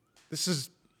this is,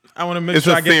 I want to make It's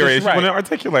sure a I get serious. this You right. want to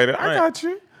articulate it. I got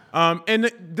you.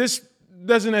 And this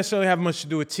doesn't necessarily have much to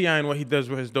do with T.I. and what he does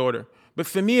with his daughter. But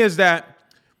for me is that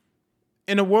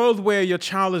in a world where your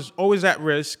child is always at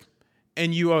risk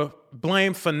and you are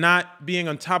blamed for not being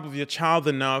on top of your child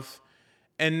enough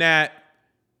and that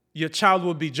your child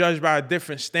will be judged by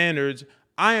different standards,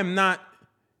 I am not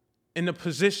in a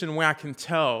position where I can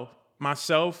tell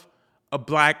myself, a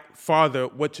black father,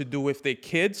 what to do with their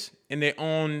kids in their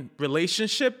own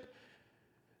relationship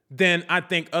than I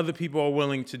think other people are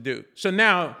willing to do. So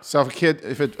now... So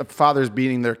if a father's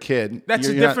beating their kid... That's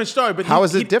a different story. But how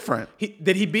is it different?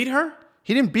 Did he beat her?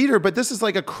 He didn't beat her, but this is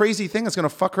like a crazy thing that's going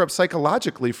to fuck her up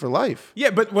psychologically for life.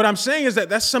 Yeah, but what I'm saying is that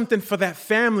that's something for that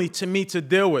family to me to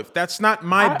deal with. That's not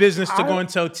my business to go and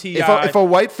tell T.I. If a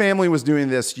white family was doing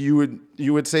this, you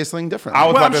would say something different. I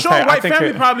was Well, about I'm to sure say, a I white think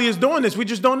family it- probably is doing this. We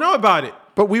just don't know about it.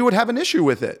 But we would have an issue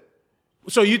with it.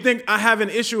 So you think I have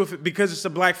an issue with it because it's a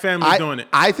black family doing it?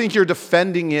 I think you're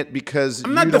defending it because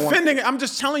I'm not defending it. I'm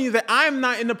just telling you that I am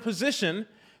not in a position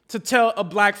to tell a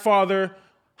black father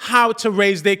how to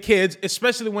raise their kids,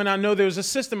 especially when I know there's a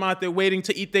system out there waiting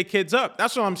to eat their kids up.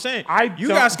 That's what I'm saying. You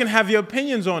guys can have your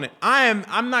opinions on it.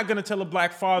 I'm not going to tell a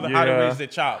black father how to raise their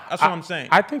child. That's what I'm saying.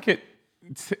 I think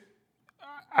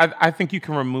I think you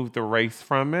can remove the race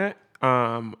from it.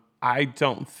 I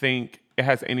don't think it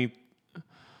has any.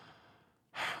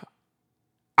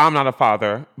 I'm not a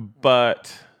father,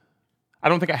 but I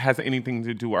don't think it has anything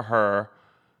to do with her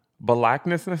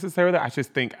blackness necessarily. I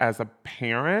just think as a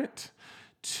parent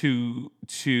to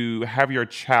have your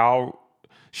child,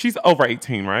 she's over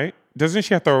 18, right? Doesn't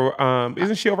she have to?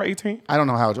 Isn't she over 18? I don't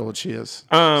know how old she is.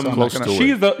 Close to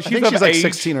it. I think she's like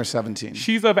 16 or 17.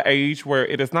 She's of age where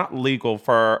it is not legal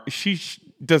for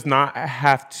does not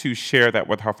have to share that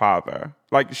with her father.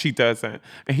 Like she doesn't,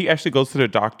 and he actually goes to the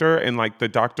doctor, and like the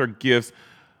doctor gives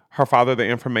her father the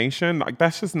information. Like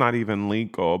that's just not even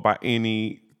legal by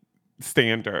any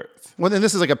standards. Well, then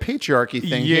this is like a patriarchy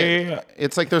thing. Yeah.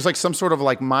 It's like there's like some sort of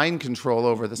like mind control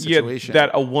over the situation. Yeah,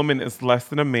 that a woman is less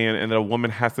than a man and that a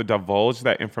woman has to divulge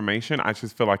that information, I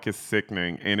just feel like it's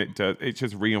sickening, and it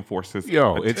just reinforces.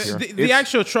 The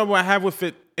actual trouble I have with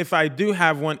it, if I do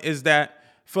have one, is that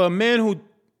for a man who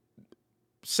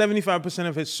 75%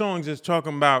 of his songs is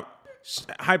talking about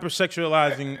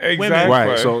hypersexualizing women,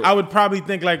 Right, so I would probably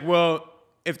think like, well,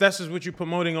 if that's just what you're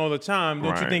promoting all the time,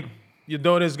 don't you think your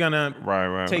daughter's gonna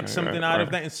take something out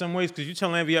of that in some ways? Because you're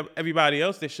telling everybody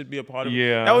else they should be a part of it.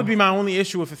 Yeah. That would be my only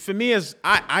issue with it. For me, is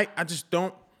I just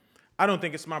don't. I don't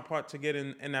think it's my part to get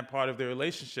in that part of the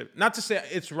relationship. Not to say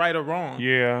it's right or wrong.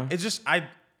 Yeah. It's just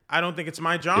I don't think it's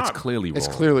my job. it's clearly wrong. It's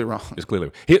clearly wrong. It's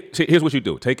clearly. Here's what you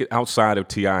do: take it outside of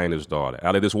T.I. and his daughter,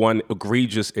 out of this one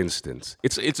egregious instance.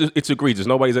 It's egregious.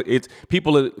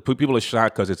 People are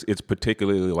shocked because it's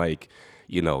particularly like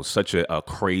such a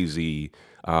crazy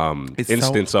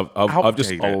instance so of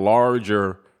just a outdated.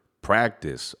 larger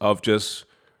practice of just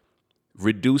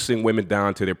reducing women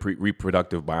down to their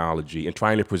reproductive biology and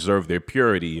trying to preserve their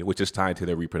purity, which is tied to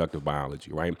their reproductive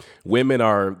biology, right? Women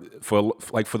are, for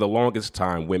the longest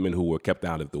time, women who were kept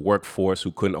out of the workforce,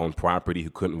 who couldn't own property, who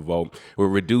couldn't vote, were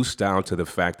reduced down to the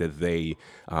fact that they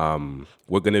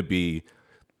were going to be,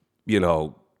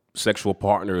 sexual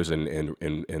partners and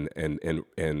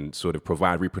sort of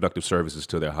provide reproductive services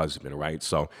to their husband, right?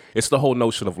 So it's the whole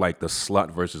notion of like the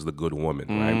slut versus the good woman,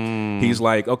 right? He's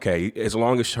like, okay, as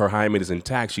long as her hymen is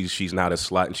intact, she's not a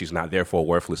slut and she's not therefore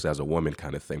worthless as a woman,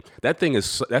 kind of thing. That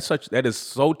is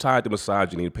so tied to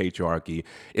misogyny and patriarchy.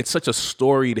 It's such a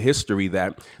storied history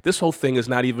that this whole thing is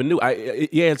not even new.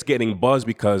 It's getting buzz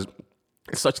because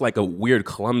it's such like a weird,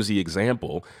 clumsy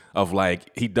example of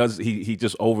like he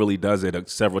just overly does it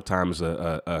several times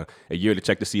a year to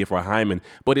check to see if her hymen,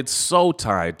 but it's so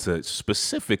tied to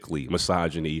specifically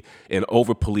misogyny and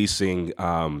over policing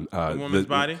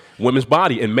women's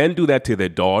body, and men do that to their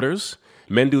daughters,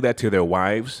 men do that to their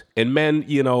wives, and men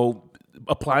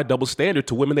apply a double standard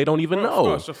to women they don't even know.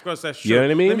 Of course, that's true. You know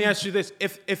what I mean? Let me ask you this: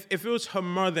 if it was her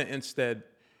mother instead,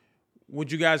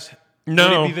 would you guys?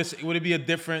 No. Would it be a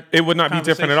different? It would not be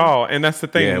different at all, and that's the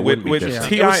thing Yeah, it with wouldn't be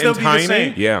different. It would T.I. still and be the Tiny.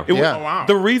 same. Yeah. Oh, wow.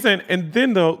 The reason, and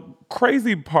then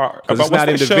crazy part Because about it's not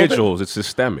what's that show individuals, it's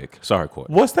systemic. Sorry, Court.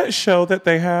 What's that show that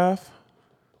they have?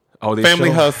 Oh, they Family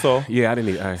show- Hustle. Yeah, I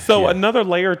didn't. So yeah. another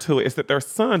layer to it is that their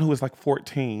son, who is like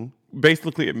 14,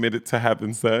 basically admitted to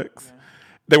having sex. Yeah.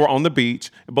 They were on the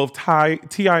beach. Both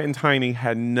T.I. and Tiny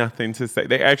had nothing to say.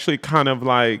 They actually kind of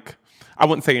like, I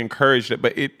wouldn't say encouraged it,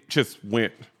 but it just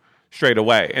went straight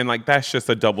away. And like, that's just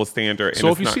a double standard. So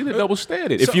and if you not, see the double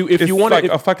standard, it's if you want like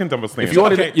a fucking double standard.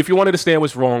 if you want to understand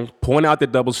what's wrong, point out the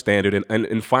double standard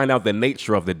and find out the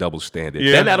nature of the double standard.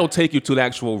 Yeah. Then that'll take you to the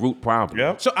actual root problem.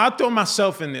 Yep. So I'll throw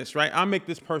myself in this, right? I'll make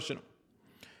this personal.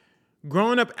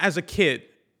 Growing up as a kid,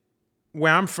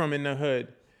 where I'm from in the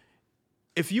hood,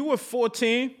 if you were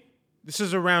 14, this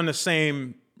is around the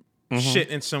same shit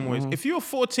in some ways. If you were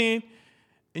 14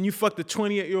 and you fucked a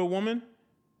 28-year-old woman,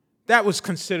 that was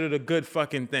considered a good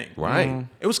fucking thing. Right.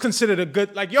 It was considered a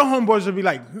good, like your homeboys would be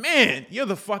like, man, you're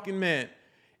the fucking man.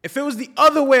 If it was the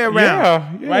other way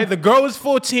around, Yeah. right? The girl was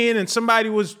 14 and somebody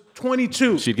was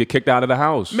 22. She'd get kicked out of the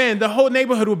house. Man, the whole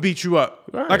neighborhood would beat you up.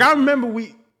 Right. Like I remember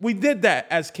we did that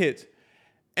as kids.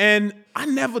 And I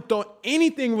never thought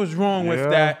anything was wrong with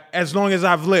that as long as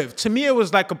I've lived. To me, it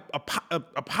was like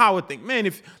a power thing. Man,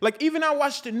 if like even I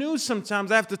watch the news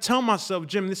sometimes, I have to tell myself,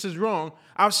 Jim, this is wrong.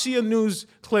 I'll see a news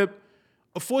clip.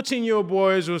 A 14-year-old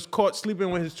boy was caught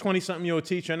sleeping with his 20-something-year-old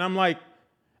teacher. And I'm like,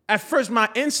 at first my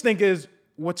instinct is,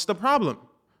 what's the problem?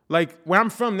 Like where I'm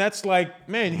from, that's like,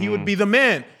 man, he would be the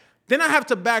man. Then I have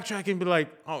to backtrack and be like,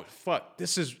 oh, fuck,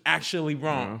 this is actually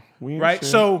wrong, right?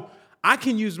 So I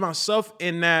can use myself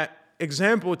in that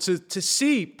example to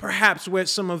see perhaps where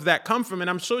some of that come from. And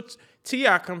I'm sure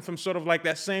T.I. come from sort of like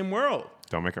that same world.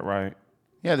 Don't make it right.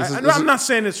 Yeah, I'm not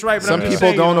saying it's right, but some I'm just people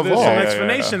saying, don't there's evolve. an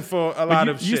explanation for a lot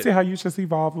of you shit. see how you just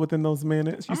evolved within those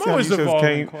minutes? You I'm see how always you just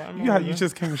evolving, came, you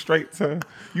just came straight to,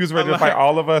 you was ready to fight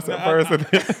all of us at first. And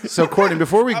then, So, Courtney,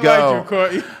 before we I go, like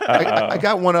you, Courtney. I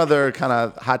got one other kind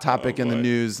of hot topic in the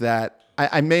news that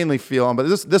I mainly feel on, but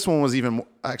this one was even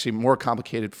actually more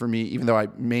complicated for me, even though I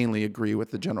mainly agree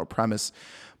with the general premise.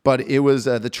 But it was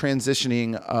the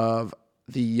transitioning of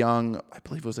the young, I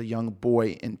believe it was a young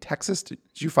boy in Texas. Did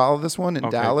you follow this one in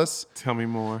Dallas? Tell me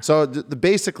more. So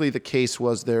basically the case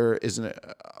was there is the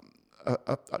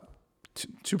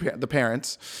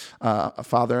parents, a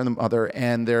father and the mother,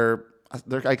 and they're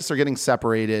I guess they're getting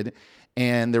separated,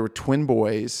 and there were twin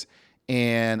boys,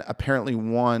 and apparently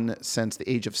one since the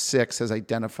age of 6 has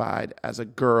identified as a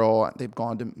girl. They've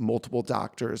gone to multiple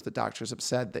doctors. The doctors have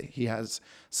said that he has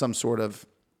some sort of,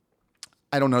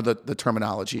 I don't know the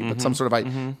terminology, but some sort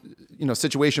of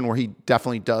situation where he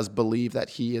definitely does believe that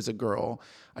he is a girl.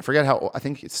 I forget how. I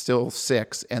think it's still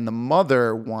 6, and the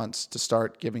mother wants to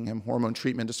start giving him hormone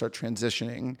treatment to start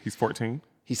transitioning. He's 14?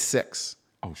 He's 6.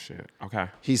 Oh, shit. Okay.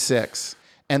 He's 6,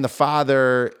 and the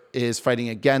father is fighting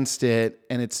against it,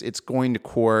 and it's going to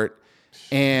court.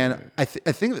 And I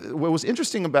think what was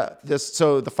interesting about this,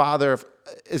 so the father,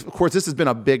 of course, this has been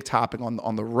a big topic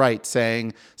on the right,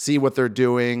 saying, see what they're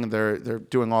doing. They're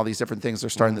doing all these different things. They're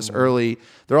starting this early.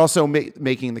 They're also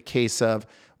making the case of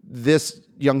this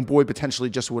young boy potentially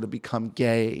just would have become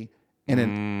gay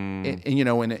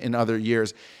in other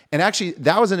years. And actually,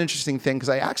 that was an interesting thing because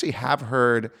I actually have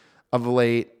heard of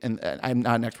late, and I'm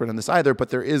not an expert on this either, but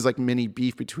there is like mini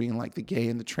beef between like the gay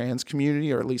and the trans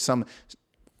community, or at least some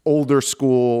older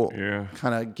school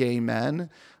kind of gay men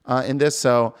in this.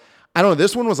 So I don't know.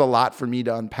 This one was a lot for me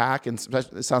to unpack, and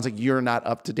it sounds like you're not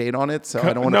up to date on it. So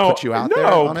I don't want to put you out there.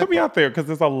 No, put me out there because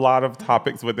there's a lot of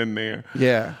topics within there.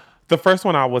 Yeah. The first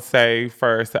one I would say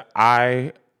first,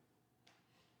 I've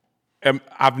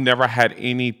never had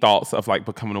any thoughts of like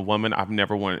becoming a woman. I've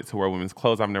never wanted to wear women's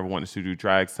clothes. I've never wanted to do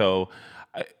drag. So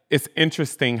it's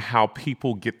interesting how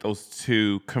people get those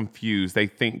two confused. They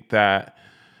think that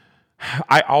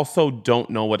I also don't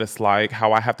know what it's like,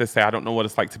 how I have to say I don't know what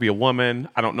it's like to be a woman.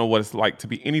 I don't know what it's like to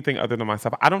be anything other than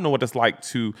myself. I don't know what it's like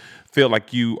to feel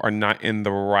like you are not in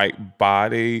the right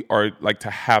body or like to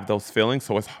have those feelings.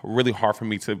 So it's really hard for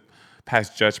me to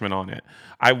pass judgment on it.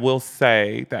 I will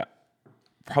say that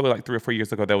probably like 3 or 4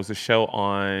 years ago, there was a show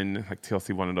on like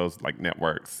TLC, one of those like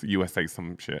networks, USA,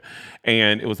 some shit.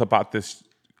 And it was about this.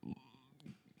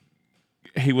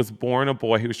 He was born a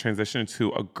boy. He was transitioning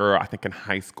to a girl, I think in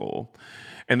high school.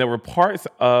 And there were parts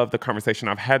of the conversation.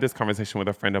 I've had this conversation with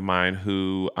a friend of mine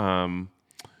who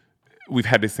we've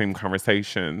had the same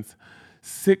conversations.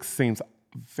 6 seems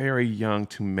very young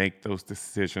to make those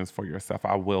decisions for yourself,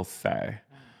 I will say.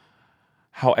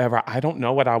 However, I don't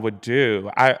know what I would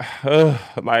do. I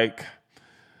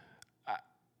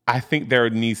think there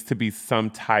needs to be some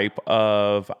type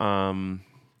of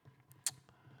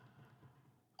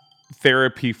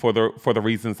therapy for the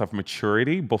reasons of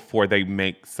maturity before they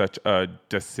make such a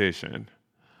decision.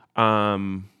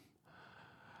 I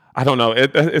don't know.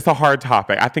 It's a hard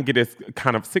topic. I think it is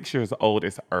kind of 6 years old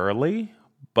is early,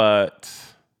 but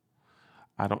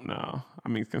I don't know. I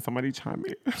mean, can somebody chime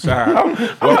in?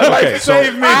 Okay,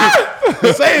 Save me.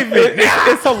 Save me.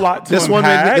 It's a lot to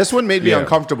unpack. This one made me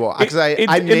uncomfortable because it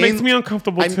makes me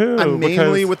uncomfortable too. I'm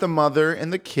mainly because with the mother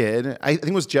and the kid. I think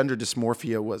it was gender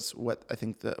dysmorphia was what I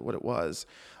think what it was.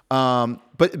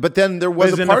 But then there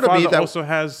was a part of me that also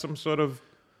has some sort of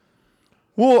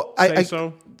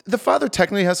so. The father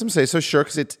technically has some say so, sure,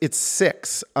 because it's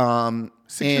 6.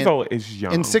 6 years old is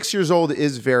young, and 6 years old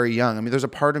is very young. I mean, there's a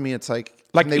part of me it's like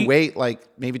they wait like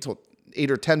maybe till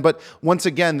 8 or 10. But once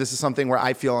again, this is something where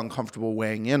I feel uncomfortable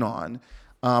weighing in on.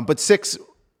 But 6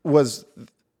 was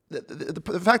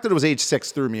the fact that it was age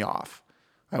 6 threw me off,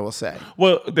 I will say.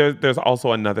 Well, there's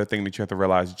also another thing that you have to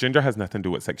realize: gender has nothing to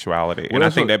do with sexuality, and I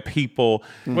think that people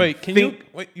you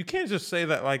can't just say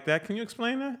that like that. Can you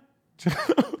explain that?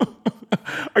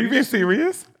 Are you being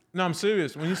serious? No, I'm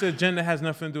serious. When you said gender has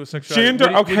nothing to do with sexuality, Gender,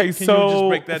 can you just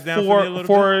break that down for me a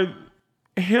little bit?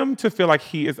 Him to feel like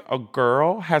he is a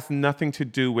girl has nothing to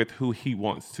do with who he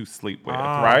wants to sleep with,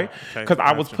 right? Because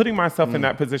I was putting myself in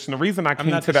that position. The reason I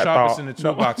came to that thought, in the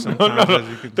toolbox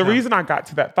sometimes. The reason I got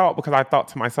to that thought because I thought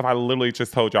to myself, I literally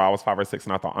just told y'all I was 5 or 6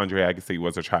 and I thought Andre Agassi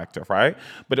was attractive, right?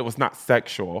 But it was not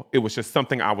sexual. It was just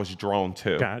something I was drawn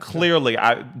to. Gotcha. Clearly,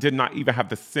 I did not even have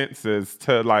the senses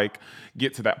to like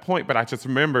get to that point. But I just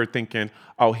remember thinking,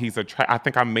 oh, he's attractive. I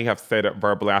think I may have said it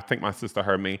verbally. I think my sister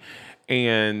heard me,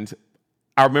 and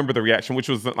I remember the reaction, which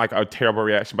was like a terrible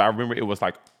reaction, but I remember it was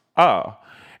like, oh.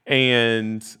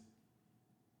 And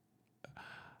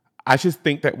I just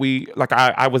think that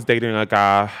I was dating a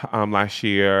guy last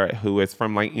year who is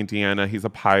from like Indiana. He's a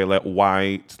pilot,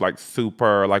 white, like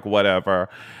super, like whatever.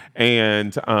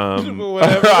 And I'm not even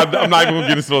going to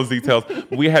get into those details.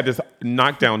 We had this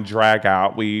knockdown drag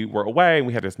out. We were away and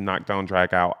we had this knockdown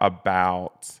drag out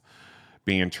about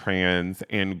being trans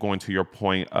and going to your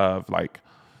point of like,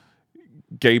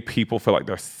 gay people feel like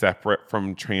they're separate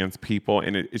from trans people,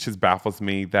 and it just baffles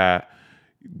me that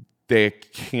they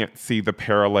can't see the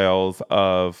parallels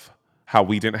of how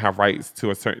we didn't have rights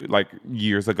to a certain like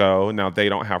years ago. Now they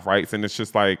don't have rights, and it's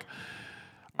just like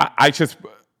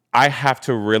I have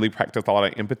to really practice a lot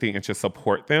of empathy and just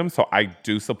support them. So I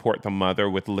do support the mother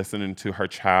with listening to her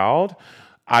child.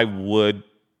 I would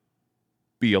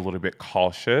be a little bit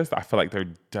cautious. I feel like there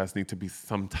does need to be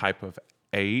some type of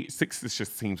age. 6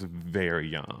 just seems very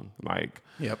young. Like,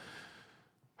 yep.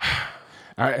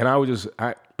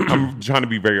 I'm trying to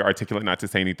be very articulate, not to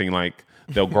say anything like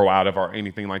they'll grow out of or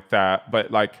anything like that.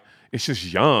 But like, it's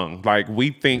just young. Like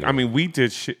we think. I mean, we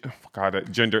did shit. Oh,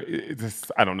 God, gender.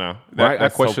 I don't know. I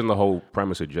question the whole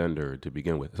premise of gender to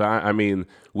begin with. So I mean,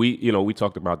 we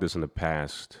talked about this in the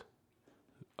past.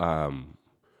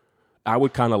 I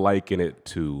would kind of liken it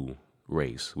to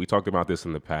race. We talked about this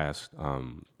in the past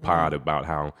pod about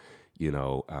how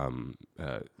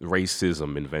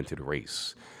racism invented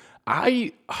race.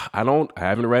 I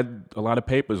haven't read a lot of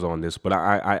papers on this, but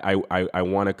I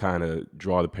want to kind of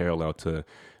draw the parallel to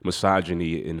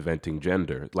misogyny inventing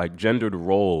gender. Like gendered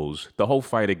roles, the whole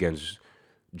fight against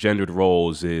gendered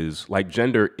roles is like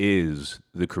gender is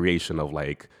the creation of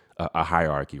like a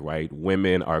hierarchy, right?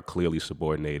 Women are clearly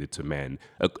subordinated to men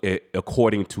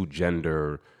according to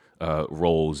gender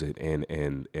roles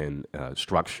and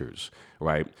structures,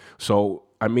 right? So,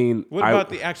 I mean... What about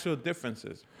the actual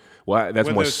differences? Well, that's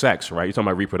more sex, right? You're talking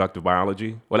about reproductive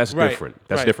biology? Well, that's different.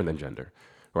 That's different than gender,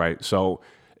 right? So,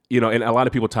 and a lot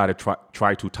of people try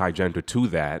to tie gender to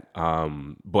that,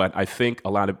 but I think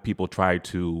a lot of people try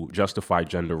to justify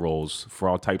gender roles for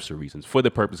all types of reasons, for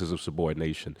the purposes of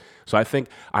subordination. So I think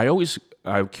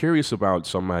I'm curious about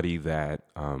somebody that...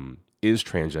 is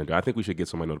transgender. I think we should get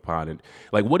somebody on the pod and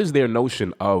like, what is their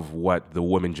notion of what the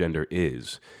woman gender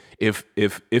is? If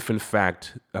in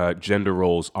fact gender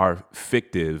roles are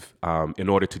fictive in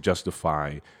order to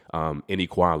justify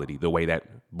inequality, the way that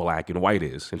black and white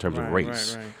is in terms of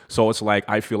race. Right. So it's like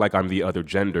I feel like I'm the other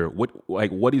gender.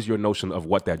 What is your notion of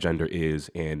what that gender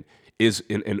is, and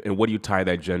what do you tie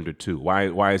that gender to?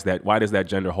 Why does that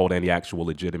gender hold any actual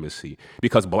legitimacy?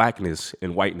 Because blackness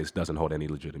and whiteness doesn't hold any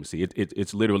legitimacy.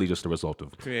 It's literally just a result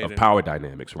of power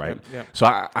dynamics, right? Yep. So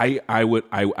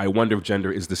I wonder if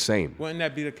gender is the same. Wouldn't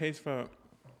that be the case for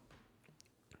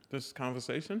this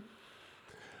conversation?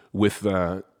 With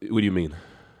what do you mean?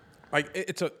 Like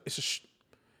it's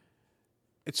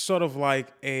sort of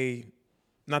like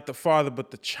not the father, but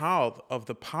the child of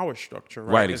the power structure,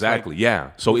 right? Right, exactly.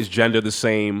 Yeah. So is gender the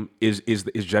same? Is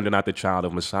gender not the child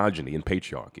of misogyny and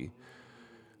patriarchy?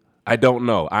 I don't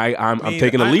know. I'm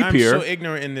taking a leap here. I'm so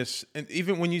ignorant in this. And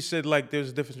even when you said like there's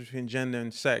a difference between gender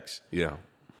and sex. Yeah.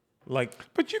 Like,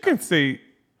 But you can see.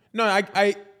 no,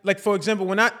 I like, for example,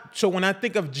 when I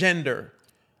think of gender,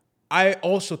 I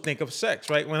also think of sex,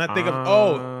 right? When I think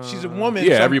of she's a woman,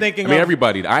 Yeah, so I'm thinking of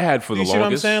everybody. I had for the you see what I'm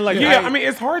longest. saying? Like, Yeah, I mean,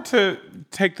 it's hard to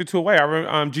take the two away. I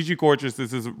remember Gigi Gorgeous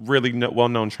is this really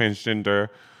well-known transgender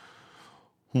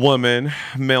woman,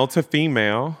 male to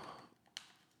female,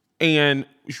 and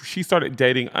she started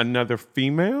dating another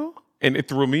female, and it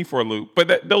threw me for a loop.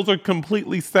 But those are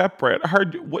completely separate.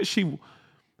 What she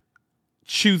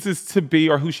chooses to be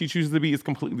or who she chooses to be is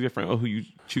completely different or who you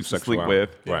choose to sleep with.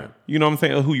 Right. You know what I'm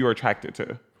saying? Or who you're attracted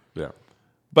to. Yeah.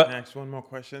 But Next, one more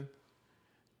question.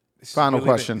 Final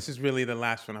question. This is really the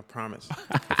last one, I promise.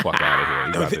 Fuck out of here.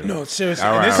 You got this. No, seriously.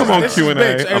 All right, This all is- right. this is Q&A.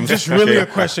 big. I'm It's just really a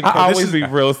question. I Cole. This always is- be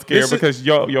real scared this is- because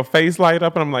your face light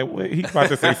up and I'm like, wait, he's about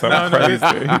to say something crazy. He's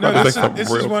about to say something this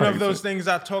is real one of crazy. those things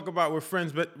I talk about with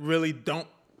friends, but really don't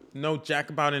know jack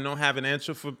about and don't have an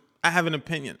answer for. I have an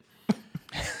opinion.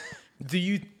 Do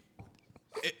you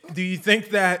think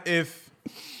that if,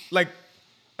 like,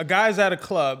 a guy's at a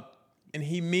club and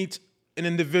he meets an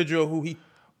individual who he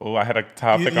Oh, I had a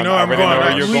topic You on know I I'm already going, know where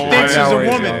right? you're Who he going. thinks is a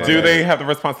woman. Do they have the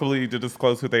responsibility to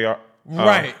disclose who they are?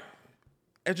 right?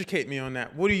 Educate me on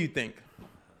that. What do you think?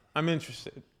 I'm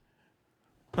interested.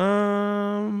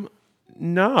 No.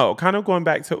 Kind of going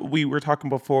back to we were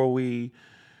talking before we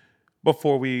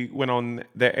went on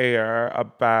the air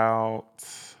about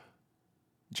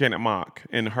Janet Mock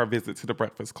and her visit to the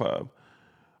Breakfast Club.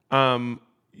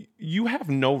 You have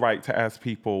no right to ask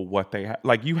people what they have.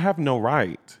 Like, you have no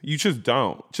right. You just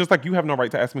don't. Just like you have no right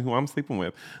to ask me who I'm sleeping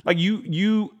with. Like,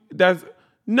 that's,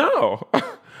 no.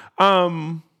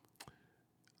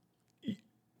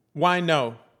 Why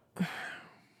no?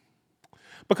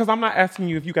 Because I'm not asking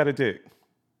you if you got a dick.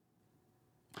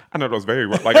 I know that was very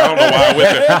rough. Like, I don't know why I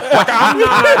went there. Like, I'm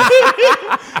not.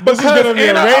 This is gonna be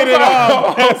rated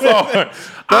R.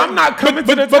 I'm not coming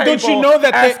to the table but don't you know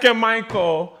that asking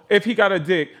Michael if he got a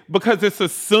dick because it's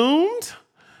assumed.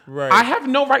 Right. I have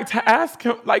no right to ask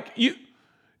him. Like,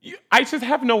 I just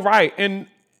have no right. And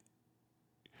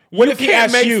What you if he can't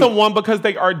asks make you? someone because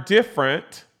they are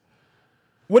different.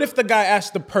 What if the guy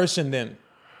asked the person then?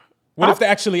 What if they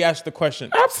actually ask the question?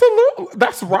 Absolutely.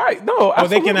 That's right. No, Oh,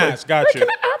 they absolutely. can ask. Got They you.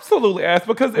 can absolutely ask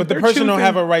because But the person don't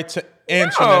have a right to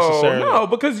answer necessarily. No,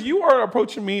 because you are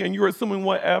approaching me and you're assuming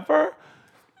whatever.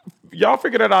 Y'all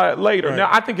figure that out later. Right. Now,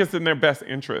 I think it's in their best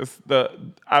interest.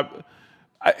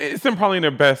 It's probably in their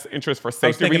best interest for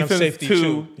safety thinking of reasons safety to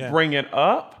too. Yeah. bring it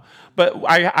up. But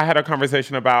I had a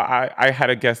conversation about, I had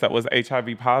a guest that was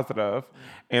HIV positive,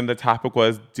 and the topic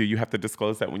was, do you have to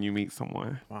disclose that when you meet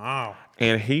someone? Wow.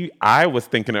 And I was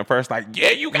thinking at first, like, yeah,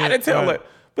 you got to tell it.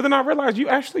 But then I realized you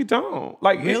actually don't.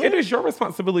 Like, Really? it is your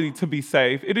responsibility to be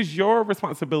safe. It is your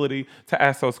responsibility to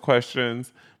ask those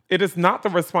questions. It is not the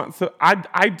responsibility.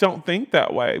 I don't think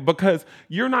that way because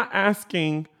you're not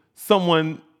asking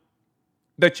someone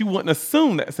that you wouldn't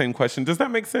assume that same question. Does that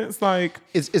make sense? Like,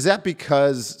 Is that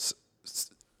because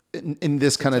in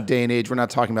this kind of day and age, we're not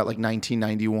talking about like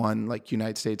 1991, like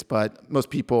United States, but most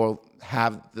people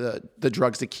have the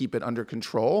drugs to keep it under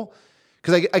control?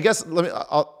 Because I guess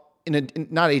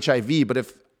not HIV, but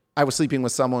if I was sleeping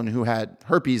with someone who had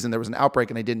herpes and there was an outbreak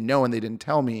and I didn't know and they didn't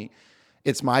tell me,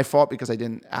 it's my fault because I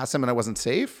didn't ask them and I wasn't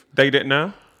safe. they didn't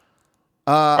know?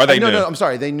 Or they knew? No, I'm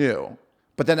sorry, they knew,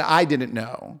 but then I didn't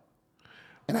know,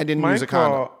 and I didn't use a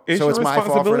condom, so it's my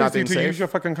fault for not being to safe. use your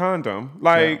fucking condom.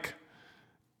 Like,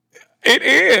 it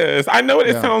is. I know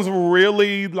it sounds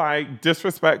really like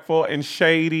disrespectful and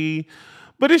shady,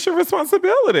 but it's your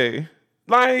responsibility.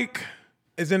 Like,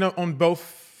 Is it on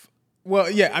both?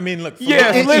 Well, yeah. I mean, look.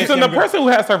 yes, listen, the person who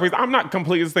has herpes, I'm not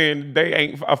completely saying they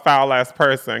ain't a foul ass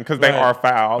person because they Right. are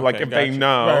foul. Like, Okay, if they gotcha.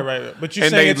 know, Right. But you're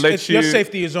and saying they let it's your you-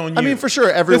 safety is on you. I mean, for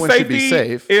sure, everyone should be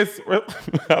safe.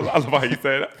 I love how you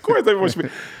said it. Of course, everyone should be.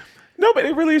 No, but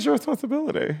it really is your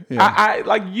responsibility. Yeah. I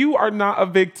like, you are not a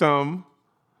victim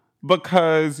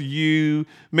because you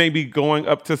may be going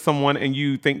up to someone and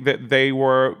you think that they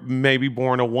were maybe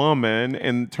born a woman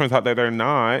and it turns out that they're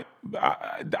not.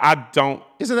 I don't.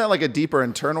 Isn't that like a deeper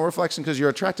internal reflection because you're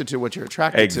attracted to what you're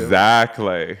attracted to?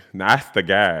 Exactly. That's the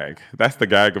gag. That's the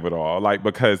gag of it all. Like,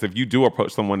 because if you do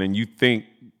approach someone and you think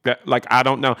that, like, I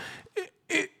don't know.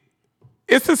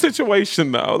 It's a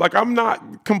situation though. Like, I'm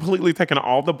not completely taking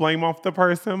all the blame off the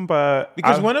person, but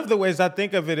because one of the ways I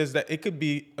think of it is that it could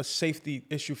be a safety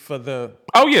issue for the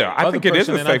oh yeah, I other think it is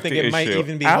person, a and I safety think it issue. might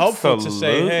even be helpful to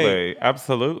say, hey.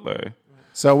 Absolutely.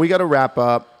 So we got to wrap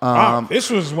up. This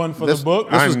was one for the book.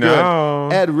 This was know.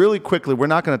 good. Ed, really quickly, we're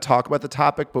not going to talk about the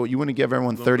topic, but you want to give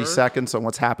everyone 30 seconds on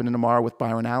what's happening tomorrow with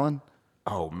Byron Allen?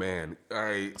 Oh, man.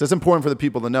 So it's important for the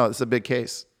people to know. This is a big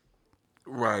case.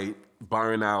 Right.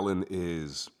 Byron Allen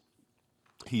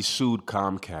he sued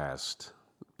Comcast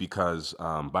because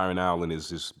Byron Allen is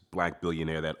this black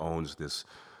billionaire that owns this.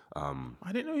 I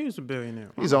didn't know he was a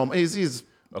billionaire. He's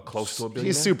Close to a billionaire?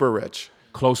 He's super rich.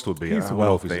 Close to a billionaire. He's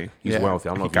wealthy. He's wealthy.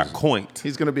 I don't know He if got coined.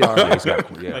 He's going to be all right.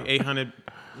 yeah. Like 800.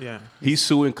 Yeah. He's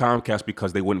suing Comcast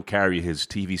because they wouldn't carry his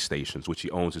TV stations, which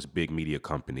he owns this big media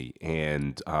company.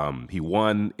 And he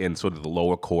won in sort of the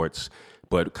lower courts,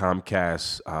 but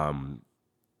Comcast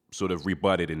sort of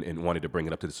rebutted and wanted to bring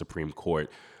it up to the Supreme Court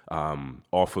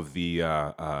off of the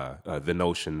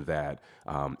notion that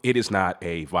it is not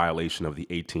a violation of the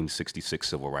 1866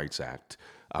 Civil Rights Act,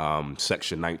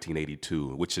 Section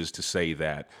 1982, which is to say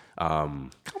that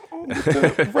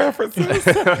References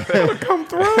come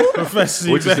through.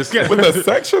 which is to, With the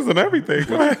sections and everything.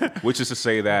 Go ahead. which is to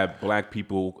say that black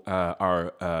people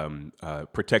are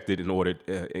protected in order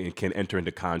and can enter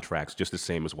into contracts just the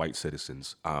same as white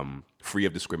citizens, free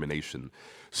of discrimination.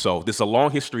 So there's a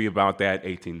long history about that.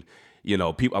 A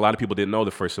lot of people didn't know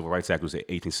the first Civil Rights Act was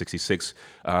 1866,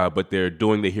 but they're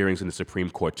doing the hearings in the Supreme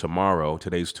Court tomorrow.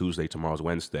 Today's Tuesday, tomorrow's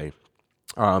Wednesday,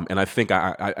 and I think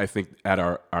I think at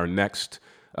our next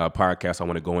podcast, I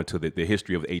want to go into the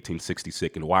history of the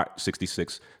 1866 and why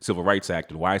 66 Civil Rights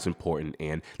Act and why it's important.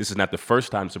 And this is not the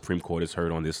first time the Supreme Court has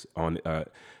heard on this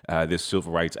this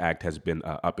Civil Rights Act has been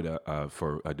up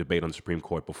for a debate on the Supreme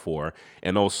Court before,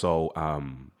 and also.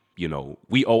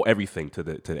 We owe everything to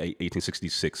the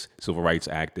 1866 Civil Rights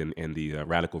Act and the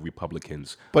radical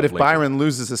Republicans. But if Byron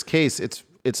loses this case, it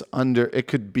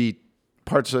could be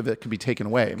parts of it could be taken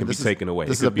away. This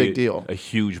is a big deal. A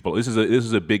huge blow. This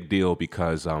is a big deal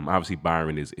because obviously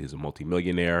Byron is a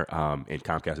multimillionaire and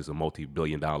Comcast is a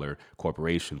multi-billion-dollar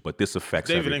corporation. But this affects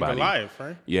David everybody. and Goliath,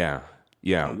 right? Yeah.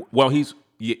 Well, he's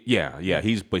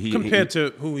compared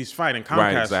to who he's fighting, Comcast.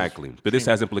 Right, exactly. But this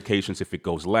has implications if it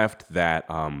goes left that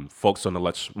folks on a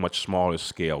much smaller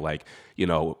scale, like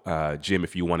Jim,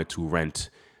 if you wanted to rent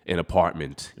an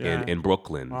apartment in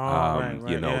Brooklyn,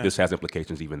 this has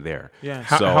implications even there. Yeah.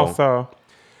 How so?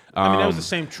 I mean, that was the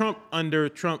same under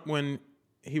Trump when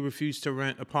he refused to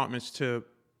rent apartments to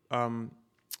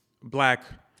black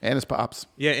and his pops.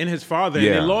 Yeah, and his father, and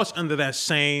they lost under that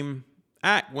same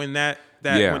act when that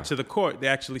went to the court. They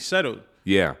actually settled.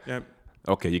 Yeah.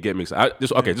 Okay, you get me.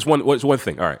 Just one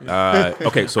thing. All right.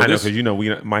 Okay, so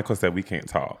Michael said we can't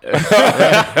talk.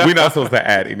 We're not supposed to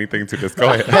add anything to this.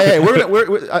 Go ahead. Hey, we're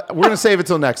gonna save it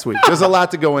till next week. There's a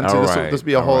lot to go into. Right. This will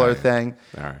be a whole other thing.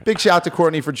 All right. Big shout out to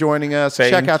Courtney for joining us.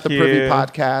 Check out the Privy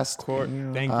podcast.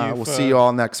 Courtney, thank you. We'll see you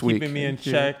all next week. Keeping me in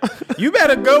check. You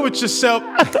better go with yourself.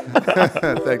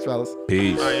 Thanks, fellas.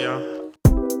 Peace. All right, y'all.